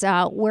tickets?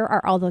 Where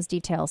are all those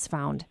details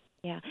found?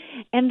 Yeah,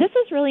 and this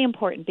is really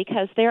important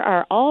because there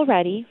are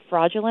already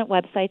fraudulent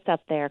websites up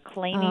there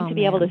claiming to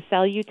be able to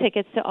sell you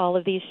tickets to all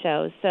of these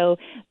shows. So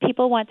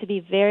people want to be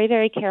very,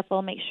 very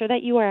careful. Make sure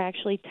that you are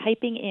actually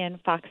typing in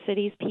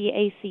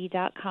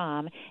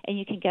foxcitiespac.com, and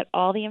you can get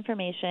all the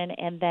information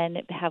and then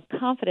have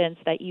confidence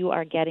that you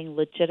are getting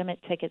legitimate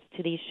tickets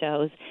to these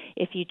shows.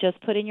 If you just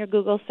put in your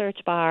Google search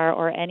bar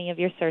or any of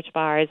your search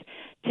bars,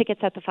 tickets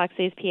at the Fox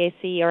Cities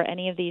PAC or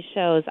any of these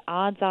shows,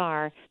 odds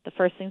are the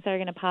first things that are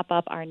going to pop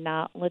up are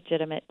not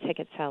legitimate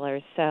ticket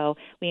sellers. So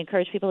we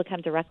encourage people to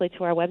come directly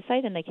to our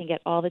website, and they can get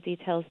all the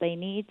details they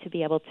need to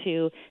be able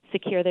to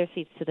secure their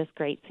seats to this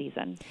great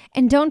season.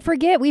 And don't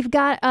forget, we've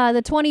got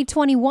the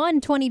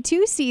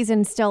 2021-22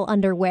 season still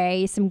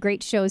underway. Some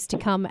great shows to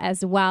come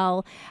as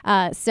well.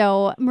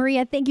 So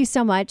Maria, thank you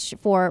so much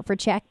for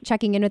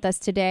checking in with us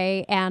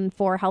today and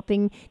for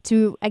helping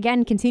to,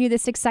 again, continue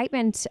this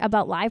excitement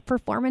about live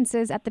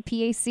performances at the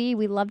PAC.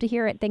 We love to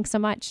hear it. Thanks so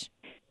much.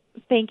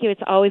 Thank you.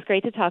 It's always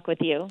great to talk with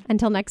you.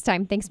 Until next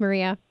time. Thanks,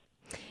 Maria.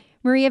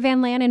 Maria Van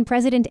Lannen,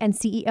 President and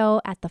CEO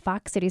at the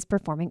Fox Cities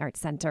Performing Arts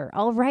Center.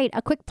 All right,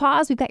 a quick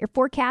pause. We've got your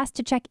forecast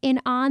to check in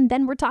on.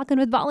 Then we're talking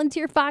with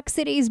Volunteer Fox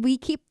Cities. We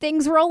keep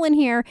things rolling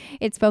here.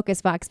 It's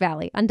Focus Fox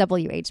Valley on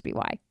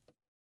WHBY.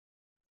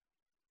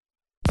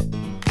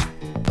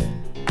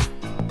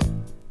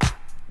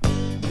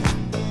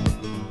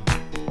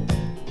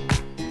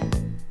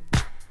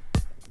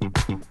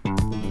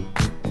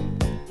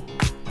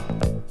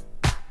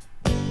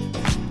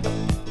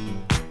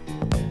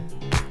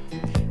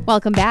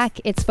 Welcome back.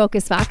 It's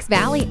Focus Fox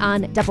Valley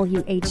on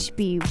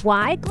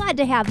WHBY. Glad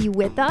to have you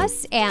with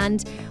us.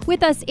 And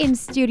with us in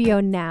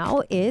studio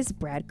now is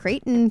Brad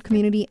Creighton,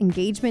 Community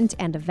Engagement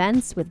and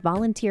Events with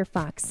Volunteer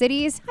Fox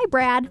Cities. Hi,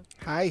 Brad.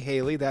 Hi,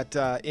 Haley. That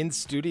in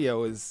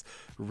studio is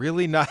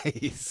really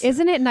nice.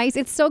 Isn't it nice?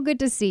 It's so good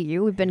to see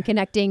you. We've been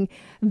connecting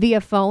via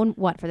phone,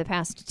 for the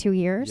past 2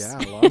 years? Yeah,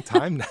 a long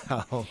time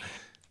now.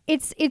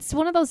 It's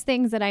one of those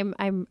things that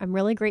I'm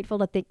really grateful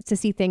to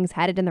see things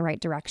headed in the right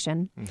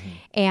direction,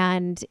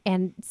 and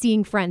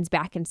seeing friends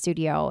back in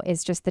studio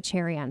is just the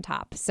cherry on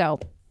top. So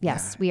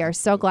yes, we are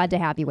so glad to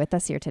have you with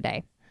us here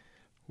today.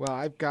 Well,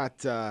 I've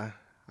got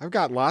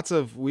lots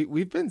of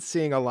we've been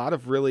seeing a lot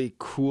of really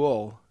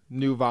cool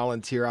new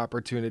volunteer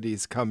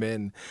opportunities come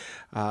in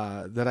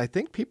that I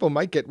think people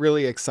might get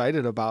really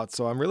excited about.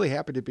 So I'm really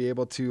happy to be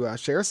able to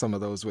share some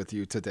of those with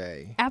you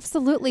today.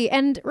 Absolutely.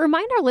 And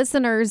remind our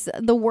listeners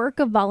the work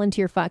of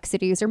Volunteer Fox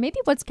Cities, or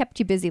maybe what's kept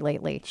you busy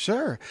lately.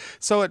 Sure.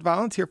 So at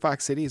Volunteer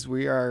Fox Cities,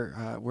 we're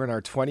in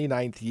our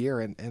 29th year,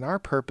 and our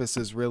purpose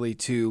is really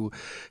to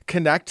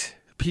connect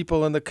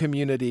people in the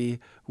community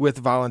with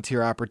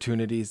volunteer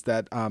opportunities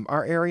that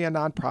our area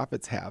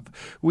nonprofits have.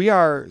 We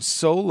are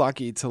so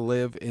lucky to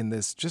live in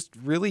this just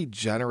really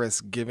generous,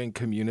 giving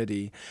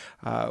community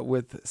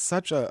with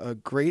such a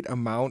great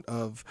amount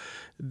of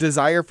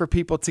desire for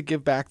people to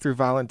give back through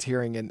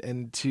volunteering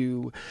and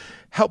to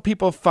help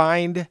people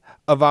find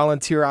a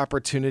volunteer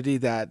opportunity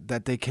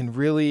that they can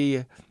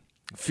really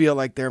feel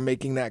like they're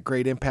making that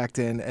great impact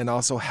in, and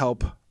also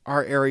help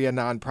our area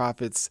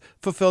nonprofits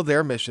fulfill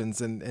their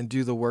missions and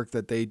do the work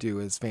that they do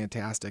is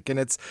fantastic. And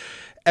it's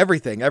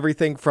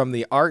everything from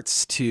the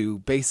arts to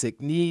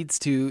basic needs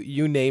to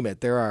you name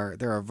it. There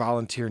are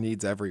volunteer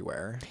needs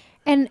everywhere.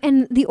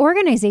 And the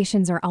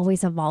organizations are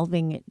always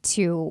evolving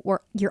too.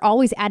 You're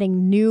always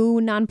adding new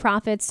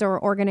nonprofits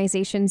or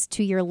organizations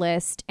to your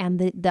list, and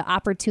the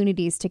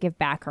opportunities to give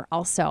back are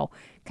also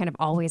kind of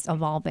always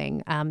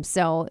evolving.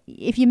 So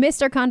if you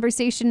missed our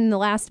conversation in the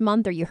last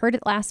month, or you heard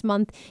it last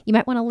month, you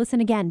might want to listen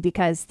again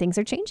because things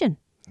are changing.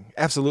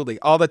 Absolutely.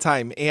 All the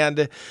time.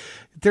 And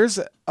there's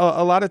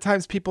a lot of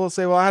times people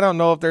say, well, I don't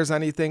know if there's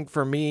anything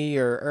for me,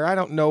 or I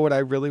don't know what I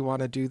really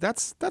want to do.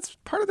 That's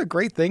part of the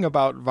great thing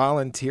about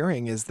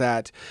volunteering, is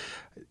that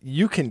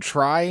you can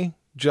try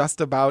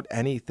just about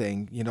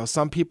anything. You know,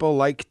 some people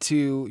like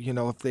to,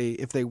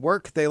 if they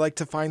work, they like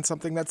to find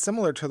something that's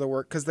similar to the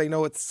work because they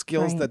know it's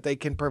skills that they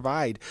can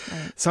provide.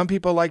 Right. Some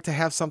people like to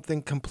have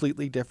something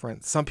completely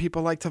different. Some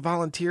people like to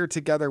volunteer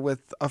together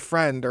with a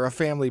friend or a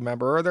family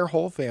member or their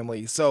whole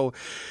family. So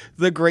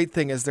the great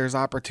thing is there's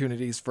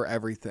opportunities for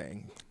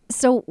everything.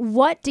 So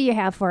what do you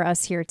have for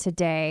us here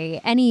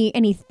today?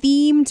 Any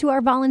theme to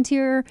our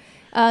volunteer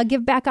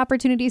give back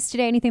opportunities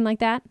today? Anything like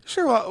that?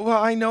 Sure.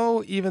 Well, I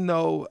know even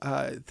though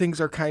things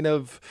are kind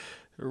of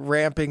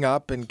ramping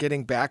up and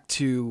getting back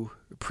to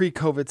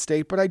pre-COVID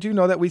state, but I do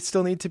know that we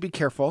still need to be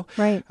careful.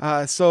 Right.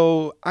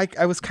 So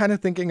I was kind of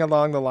thinking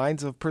along the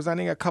lines of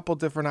presenting a couple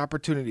different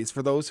opportunities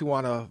for those who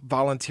want to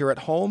volunteer at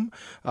home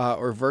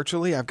or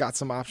virtually. I've got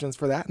some options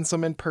for that and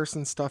some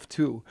in-person stuff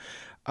too.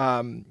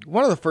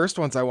 One of the first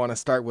ones I want to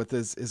start with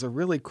is a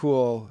really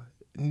cool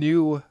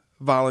new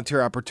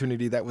volunteer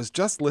opportunity that was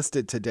just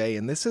listed today,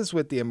 and this is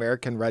with the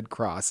American Red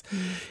Cross.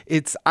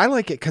 I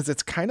like it because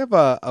it's kind of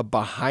a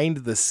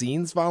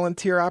behind-the-scenes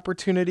volunteer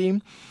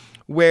opportunity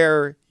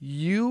where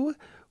you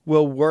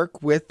will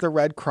work with the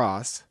Red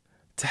Cross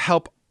to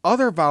help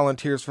other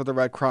volunteers for the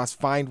Red Cross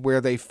find where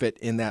they fit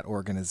in that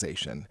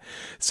organization.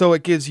 So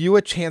it gives you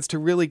a chance to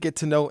really get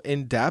to know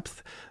in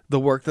depth the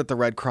work that the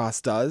Red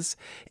Cross does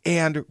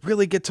and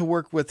really get to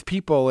work with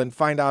people and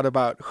find out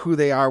about who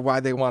they are, why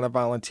they want to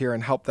volunteer,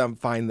 and help them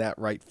find that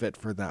right fit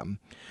for them.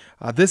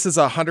 This is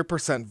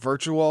 100%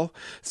 virtual,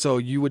 so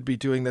you would be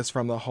doing this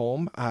from the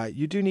home.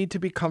 You do need to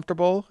be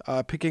comfortable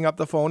picking up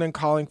the phone and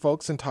calling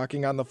folks and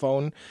talking on the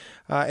phone,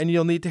 and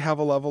you'll need to have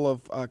a level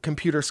of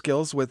computer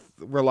skills with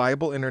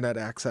reliable internet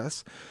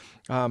access.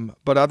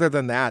 But other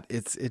than that,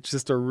 it's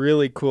just a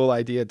really cool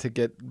idea to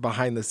get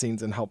behind the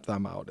scenes and help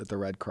them out at the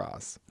Red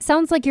Cross.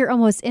 Sounds like you're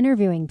almost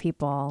interviewing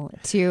people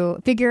to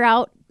figure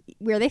out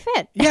where they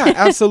fit. Yeah,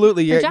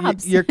 absolutely.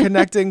 You're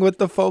connecting with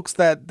the folks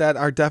that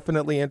are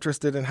definitely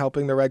interested in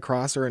helping the Red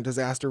Cross or in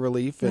disaster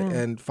relief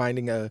and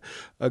finding a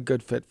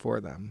good fit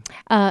for them.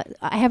 I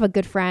have a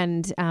good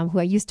friend who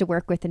I used to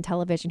work with in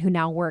television who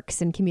now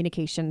works in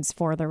communications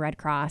for the Red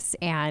Cross.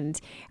 And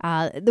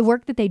the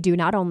work that they do,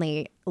 not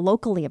only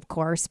locally, of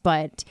course,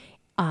 but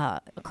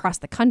across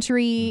the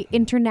country,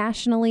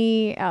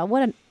 internationally.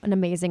 What an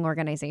amazing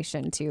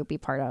organization to be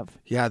part of.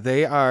 Yeah,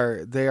 they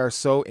are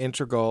so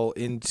integral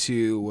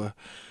into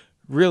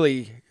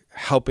really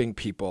helping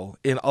people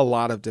in a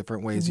lot of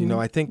different ways. Mm-hmm. You know,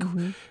 I think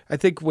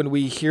when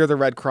we hear the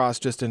Red Cross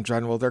just in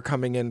general, they're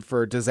coming in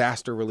for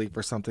disaster relief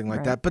or something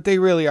like that, but they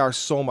really are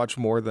so much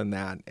more than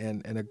that,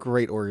 and a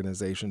great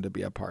organization to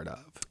be a part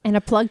of. And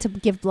a plug to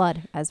give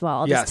blood as well.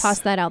 I'll just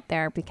toss that out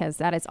there because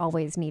that is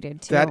always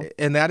needed too.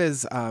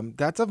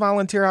 That's a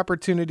volunteer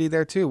opportunity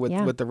there too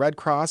with the Red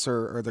Cross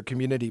or the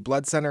Community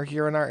Blood Center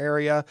here in our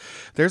area.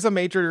 There's a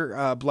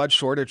major blood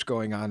shortage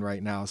going on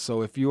right now.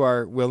 So if you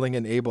are willing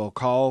and able,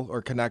 call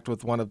or connect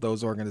with one of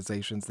those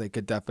organizations. They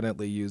could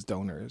definitely use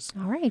donors.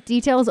 All right.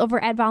 Details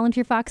over at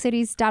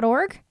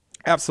volunteerfoxcities.org.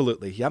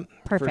 Absolutely. Yep.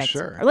 Perfect. For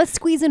sure. Let's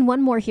squeeze in one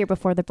more here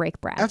before the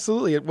break, Brad.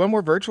 Absolutely. One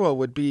more virtual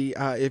would be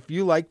if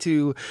you like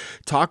to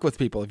talk with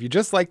people. If you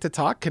just like to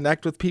talk,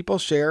 connect with people,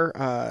 share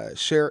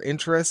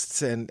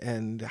interests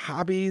and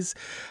hobbies,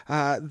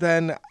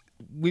 then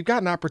we've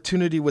got an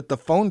opportunity with the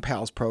Phone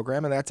Pals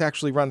program, and that's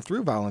actually run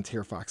through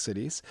Volunteer Fox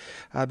Cities.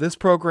 This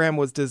program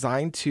was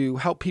designed to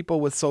help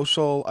people with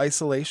social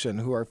isolation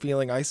who are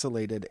feeling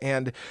isolated.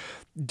 And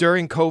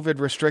during COVID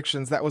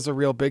restrictions, that was a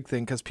real big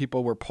thing because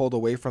people were pulled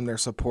away from their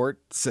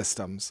support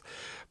systems.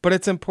 But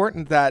it's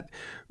important that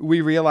we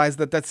realize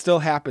that still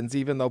happens,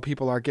 even though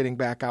people are getting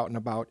back out and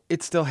about.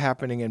 It's still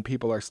happening and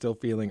people are still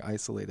feeling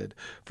isolated.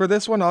 For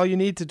this one, all you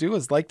need to do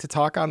is like to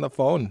talk on the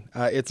phone.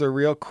 It's a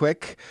real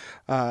quick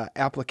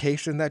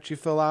application that you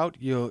fill out.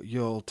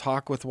 You'll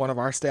talk with one of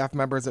our staff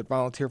members at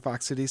Volunteer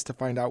Fox Cities to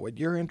find out what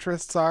your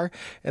interests are,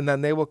 and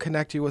then they will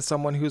connect you with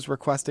someone who's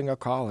requesting a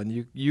call,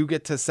 and you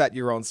get to set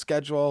your own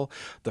schedule,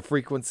 the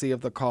frequency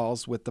of the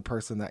calls with the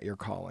person that you're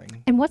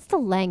calling. And what's the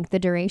length, the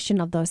duration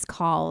of those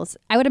calls?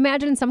 I would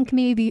imagine some can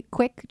maybe be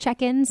quick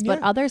check-ins,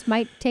 but others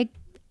might take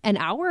an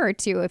hour or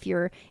two if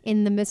you're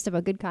in the midst of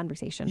a good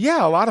conversation.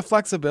 Yeah, a lot of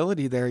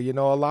flexibility there. You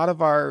know, a lot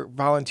of our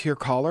volunteer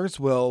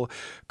callers will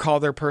call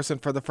their person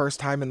for the first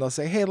time and they'll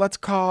say, hey, let's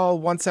call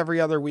once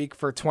every other week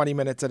for 20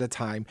 minutes at a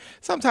time.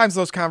 Sometimes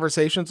those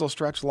conversations will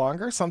stretch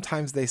longer.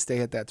 Sometimes they stay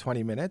at that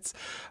 20 minutes.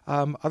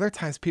 Other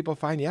times people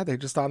find, they're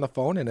just on the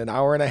phone and an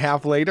hour and a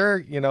half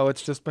later,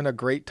 it's just been a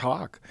great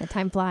talk. The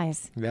time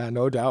flies. Yeah,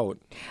 no doubt.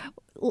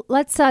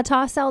 Let's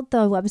toss out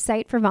the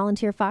website for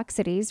Volunteer Fox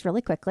Cities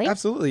really quickly.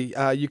 Absolutely.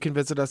 You can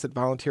visit us at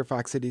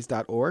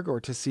volunteerfoxcities.org, or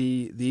to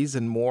see these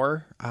and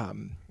more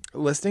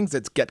listings,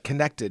 it's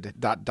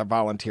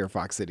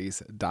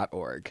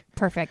getconnected.volunteerfoxcities.org.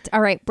 Perfect.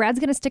 All right. Brad's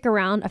going to stick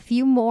around. A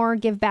few more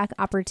give back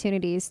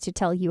opportunities to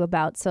tell you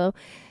about. So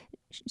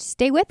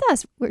stay with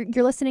us.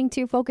 You're listening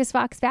to Focus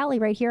Fox Valley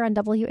right here on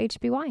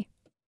WHBY.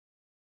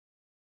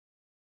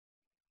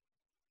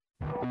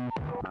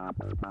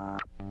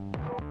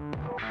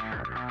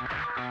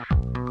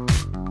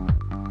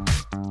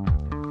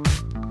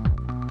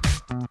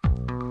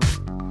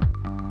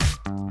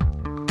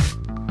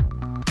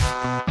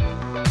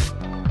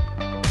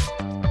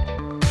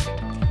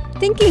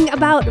 Thinking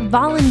about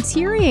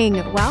volunteering?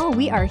 Well,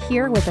 we are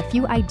here with a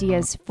few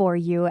ideas for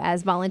you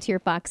as Volunteer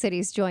Fox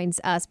Cities joins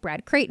us.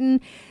 Brad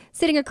Creighton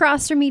sitting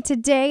across from me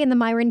today in the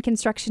Myron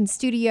Construction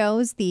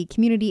Studios, the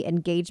Community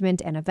Engagement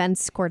and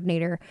Events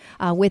Coordinator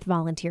with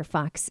Volunteer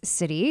Fox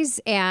Cities.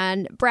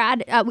 And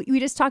Brad, we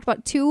just talked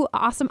about two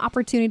awesome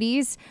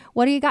opportunities.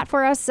 What do you got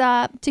for us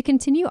to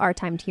continue our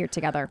time here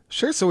together?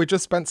 Sure. So we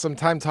just spent some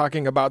time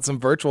talking about some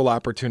virtual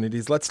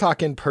opportunities. Let's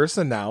talk in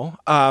person now.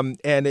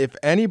 And if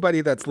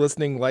anybody that's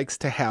listening likes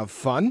to have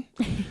fun,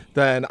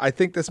 then I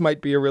think this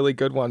might be a really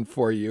good one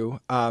for you.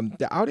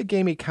 The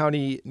Outagamie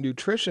County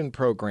Nutrition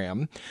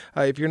Program,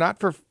 if you're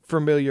not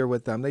familiar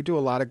with them, they do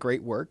a lot of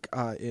great work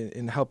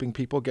in helping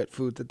people get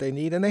food that they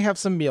need. And they have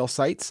some meal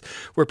sites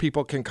where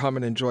people can come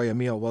and enjoy a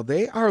meal. Well,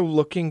 they are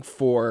looking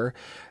for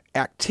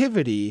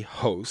activity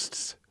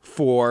hosts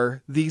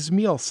for these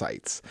meal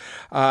sites.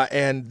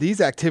 And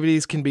these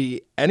activities can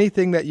be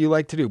anything that you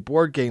like to do: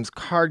 board games,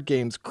 card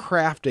games,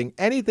 crafting,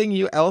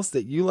 anything else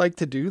that you like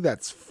to do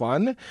that's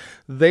fun.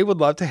 They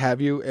would love to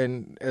have you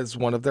as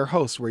one of their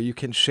hosts, where you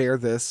can share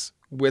this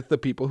with the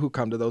people who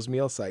come to those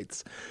meal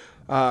sites.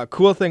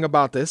 Cool thing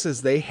about this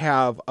is they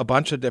have a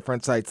bunch of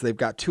different sites. They've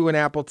got 2 in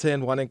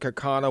Appleton, 1 in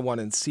Kaukauna, 1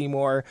 in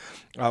Seymour,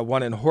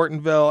 1 in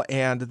Hortonville,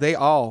 and they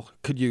all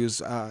could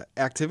use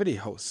activity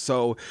hosts.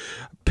 So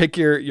pick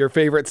your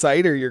favorite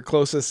site or your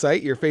closest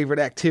site, your favorite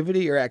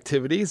activity or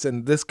activities,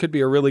 and this could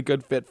be a really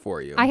good fit for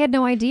you. I had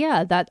no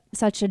idea that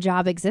such a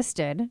job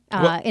existed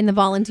in the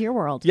volunteer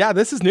world. Yeah,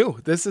 this is new.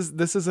 This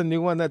is a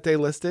new one that they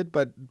listed,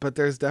 but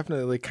there's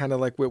definitely kind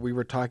of like what we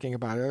were talking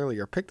about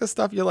earlier. Pick the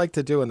stuff you like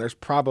to do, and there's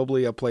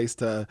probably a place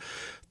to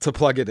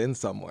plug it in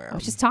somewhere. I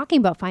was just talking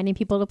about finding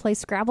people to play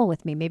Scrabble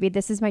with me. Maybe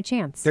this is my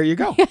chance. There you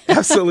go.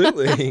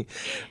 Absolutely.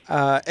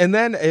 And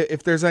then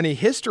if there's any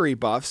history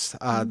buffs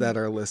that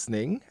are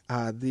listening,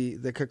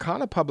 the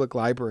Kaukauna Public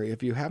Library,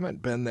 if you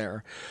haven't been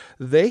there,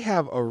 they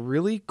have a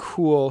really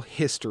cool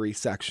history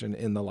section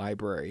in the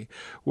library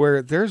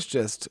where there's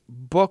just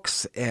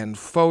books and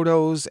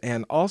photos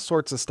and all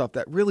sorts of stuff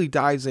that really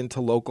dives into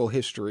local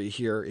history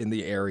here in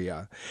the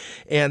area.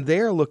 And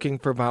they are looking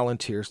for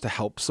volunteers to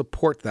help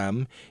support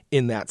them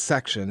in that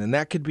section. And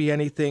that could be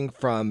anything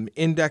from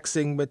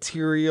indexing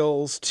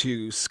materials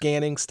to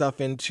scanning stuff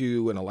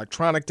into an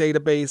electronic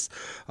database,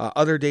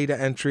 other data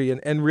entry,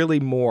 and really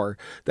more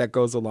that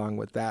goes along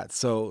with that.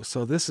 So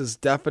this is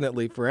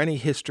definitely for any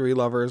history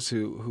lovers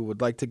who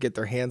would like to get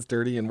their hands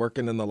dirty and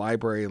working in the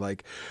library.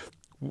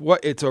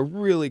 It's a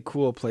really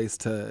cool place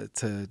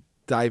to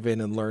dive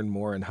in and learn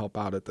more and help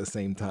out at the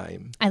same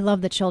time. I love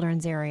the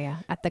children's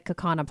area at the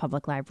Kaukauna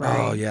Public Library.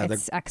 Oh, yeah.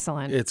 It's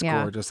excellent. It's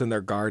gorgeous. And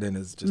their garden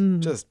is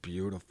just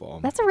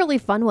beautiful. That's a really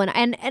fun one.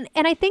 And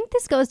I think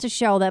this goes to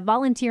show that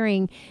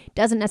volunteering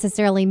doesn't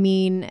necessarily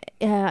mean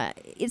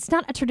it's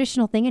not a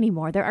traditional thing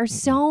anymore. There are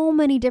so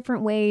many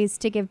different ways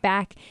to give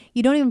back.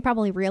 You don't even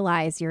probably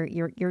realize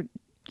you're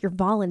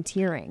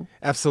volunteering.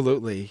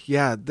 Absolutely.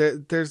 Yeah.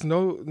 There's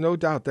no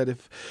doubt that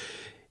if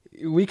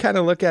we kind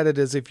of look at it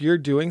as if you're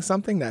doing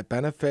something that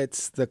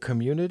benefits the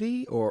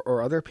community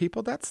or other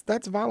people, that's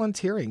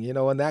volunteering,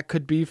 and that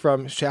could be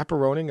from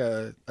chaperoning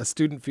a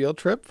student field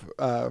trip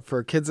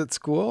for kids at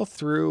school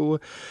through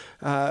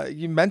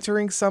you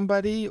mentoring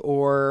somebody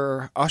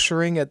or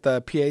ushering at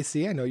the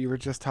PAC. I know you were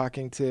just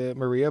talking to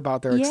Maria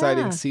about their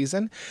exciting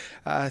season.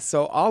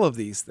 So all of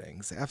these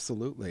things,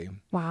 absolutely.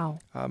 Wow.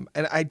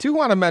 And I do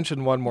want to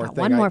mention one more thing.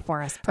 One more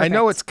for us. Perfect. I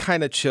know it's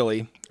kind of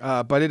chilly,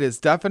 but it is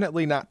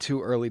definitely not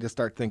too early to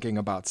start thinking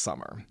about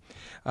summer.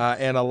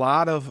 And a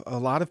lot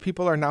of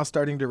people are now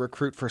starting to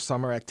recruit for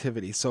summer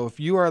activities. So if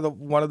you are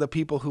one of the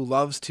people who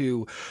loves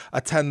to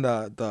attend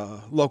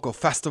the local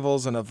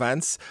festivals and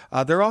events,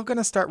 they're all going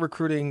to start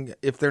recruiting,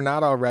 if they're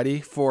not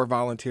already, for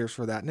volunteers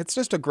for that. And it's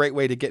just a great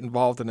way to get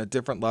involved in a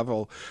different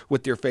level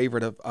with your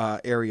favorite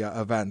area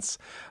events.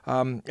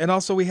 And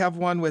also we have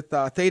one with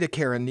Theta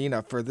Care and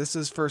Nina this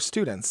is for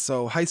students.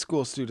 So high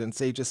school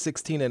students ages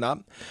 16 and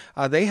up.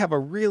 They have a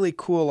really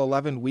cool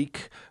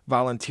 11-week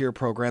volunteer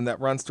program that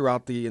runs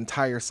throughout the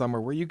entire summer,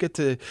 where you get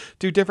to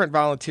do different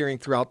volunteering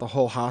throughout the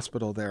whole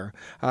hospital there.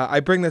 I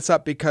bring this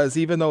up because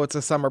even though it's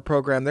a summer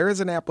program, there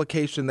is an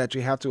application that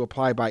you have to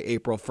apply by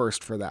April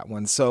 1st for that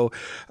one. So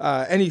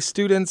any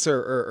students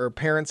or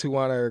parents who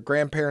want, or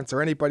grandparents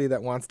or anybody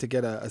that wants to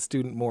get a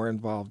student more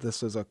involved,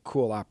 this is a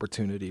cool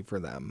opportunity for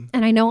them.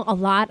 And I know a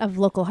lot of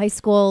local high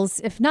schools,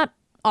 if not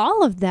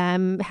all of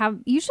them, have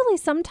usually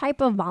some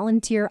type of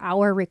volunteer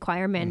hour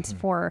requirement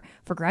for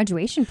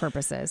graduation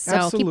purposes. So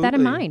Absolutely. Keep that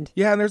in mind.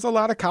 Yeah, and there's a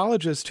lot of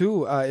colleges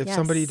too. If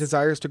somebody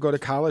desires to go to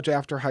college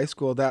after high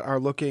school, that are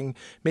looking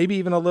maybe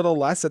even a little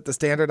less at the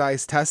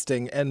standardized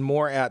testing and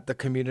more at the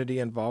community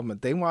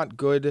involvement. They want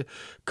good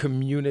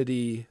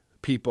community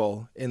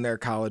people in their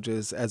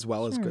colleges as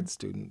well as good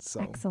students.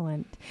 So.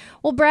 Excellent.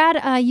 Well,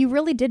 Brad, you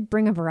really did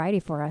bring a variety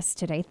for us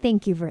today.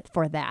 Thank you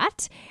for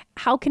that.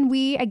 How can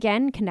we,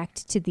 again,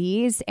 connect to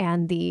these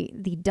and the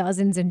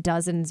dozens and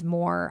dozens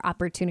more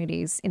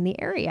opportunities in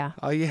the area?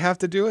 All you have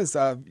to do is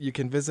you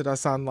can visit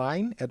us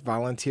online at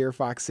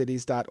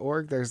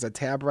volunteerfoxcities.org. There's a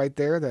tab right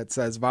there that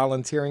says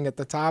volunteering at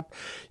the top.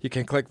 You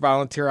can click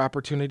volunteer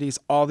opportunities.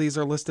 All these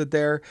are listed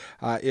there.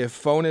 If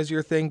phone is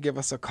your thing, give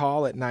us a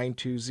call at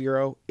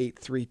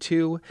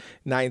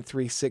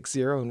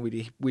 920-832-9360, and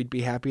we'd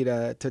be happy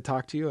to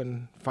talk to you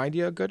and find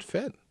you a good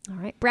fit. All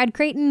right. Brad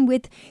Creighton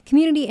with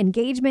Community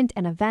Engagement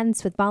and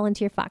Events with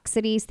Volunteer Fox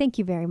Cities. Thank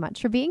you very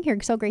much for being here.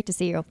 So great to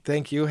see you.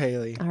 Thank you,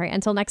 Haley. All right.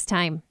 Until next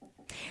time.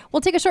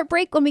 We'll take a short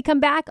break. When we come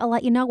back, I'll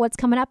let you know what's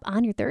coming up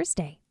on your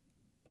Thursday.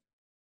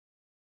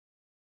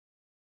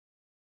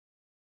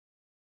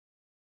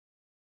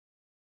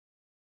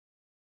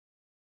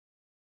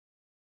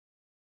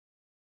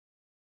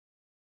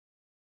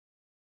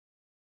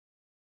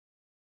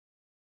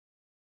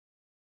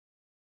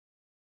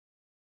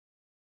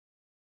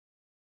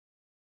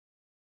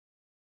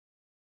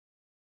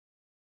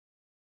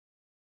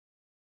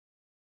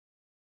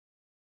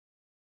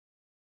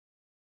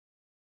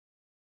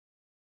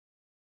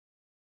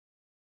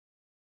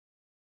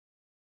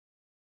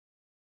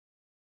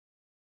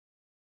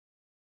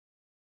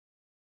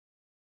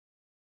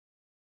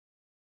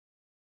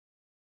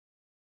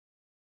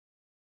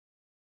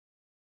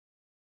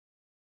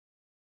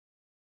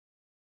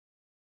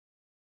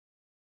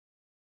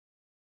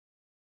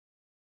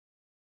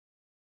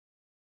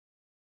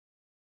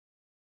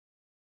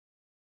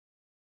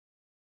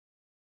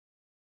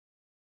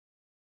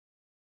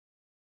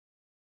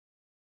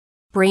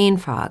 brain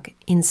fog,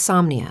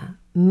 insomnia,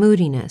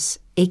 moodiness,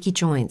 achy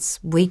joints,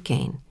 weight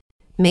gain.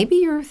 Maybe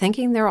you're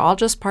thinking they're all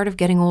just part of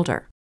getting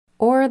older,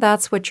 or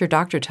that's what your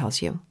doctor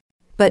tells you.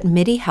 But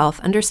MIDI Health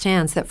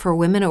understands that for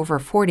women over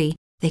 40,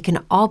 they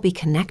can all be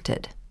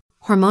connected.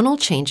 Hormonal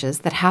changes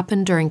that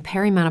happen during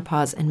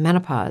perimenopause and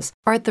menopause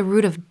are at the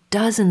root of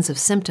dozens of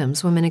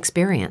symptoms women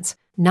experience,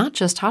 not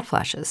just hot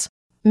flashes.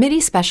 MIDI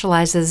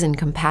specializes in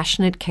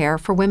compassionate care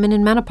for women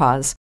in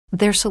menopause.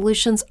 Their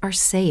solutions are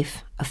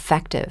safe,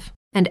 effective,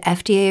 and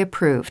FDA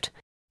approved.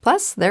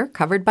 Plus, they're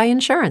covered by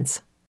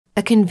insurance.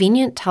 A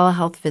convenient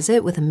telehealth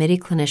visit with a MIDI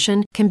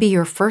clinician can be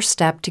your first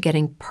step to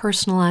getting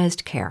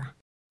personalized care.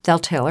 They'll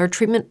tailor a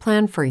treatment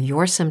plan for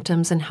your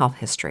symptoms and health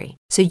history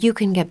so you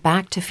can get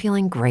back to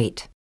feeling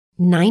great.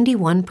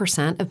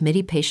 91% of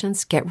MIDI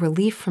patients get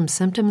relief from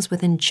symptoms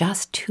within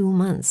just 2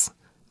 months.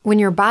 When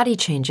your body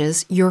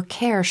changes, your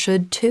care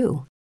should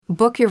too.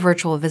 Book your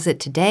virtual visit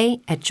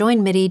today at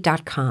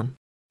joinmidi.com.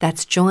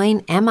 That's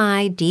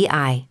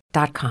joinmidi.com.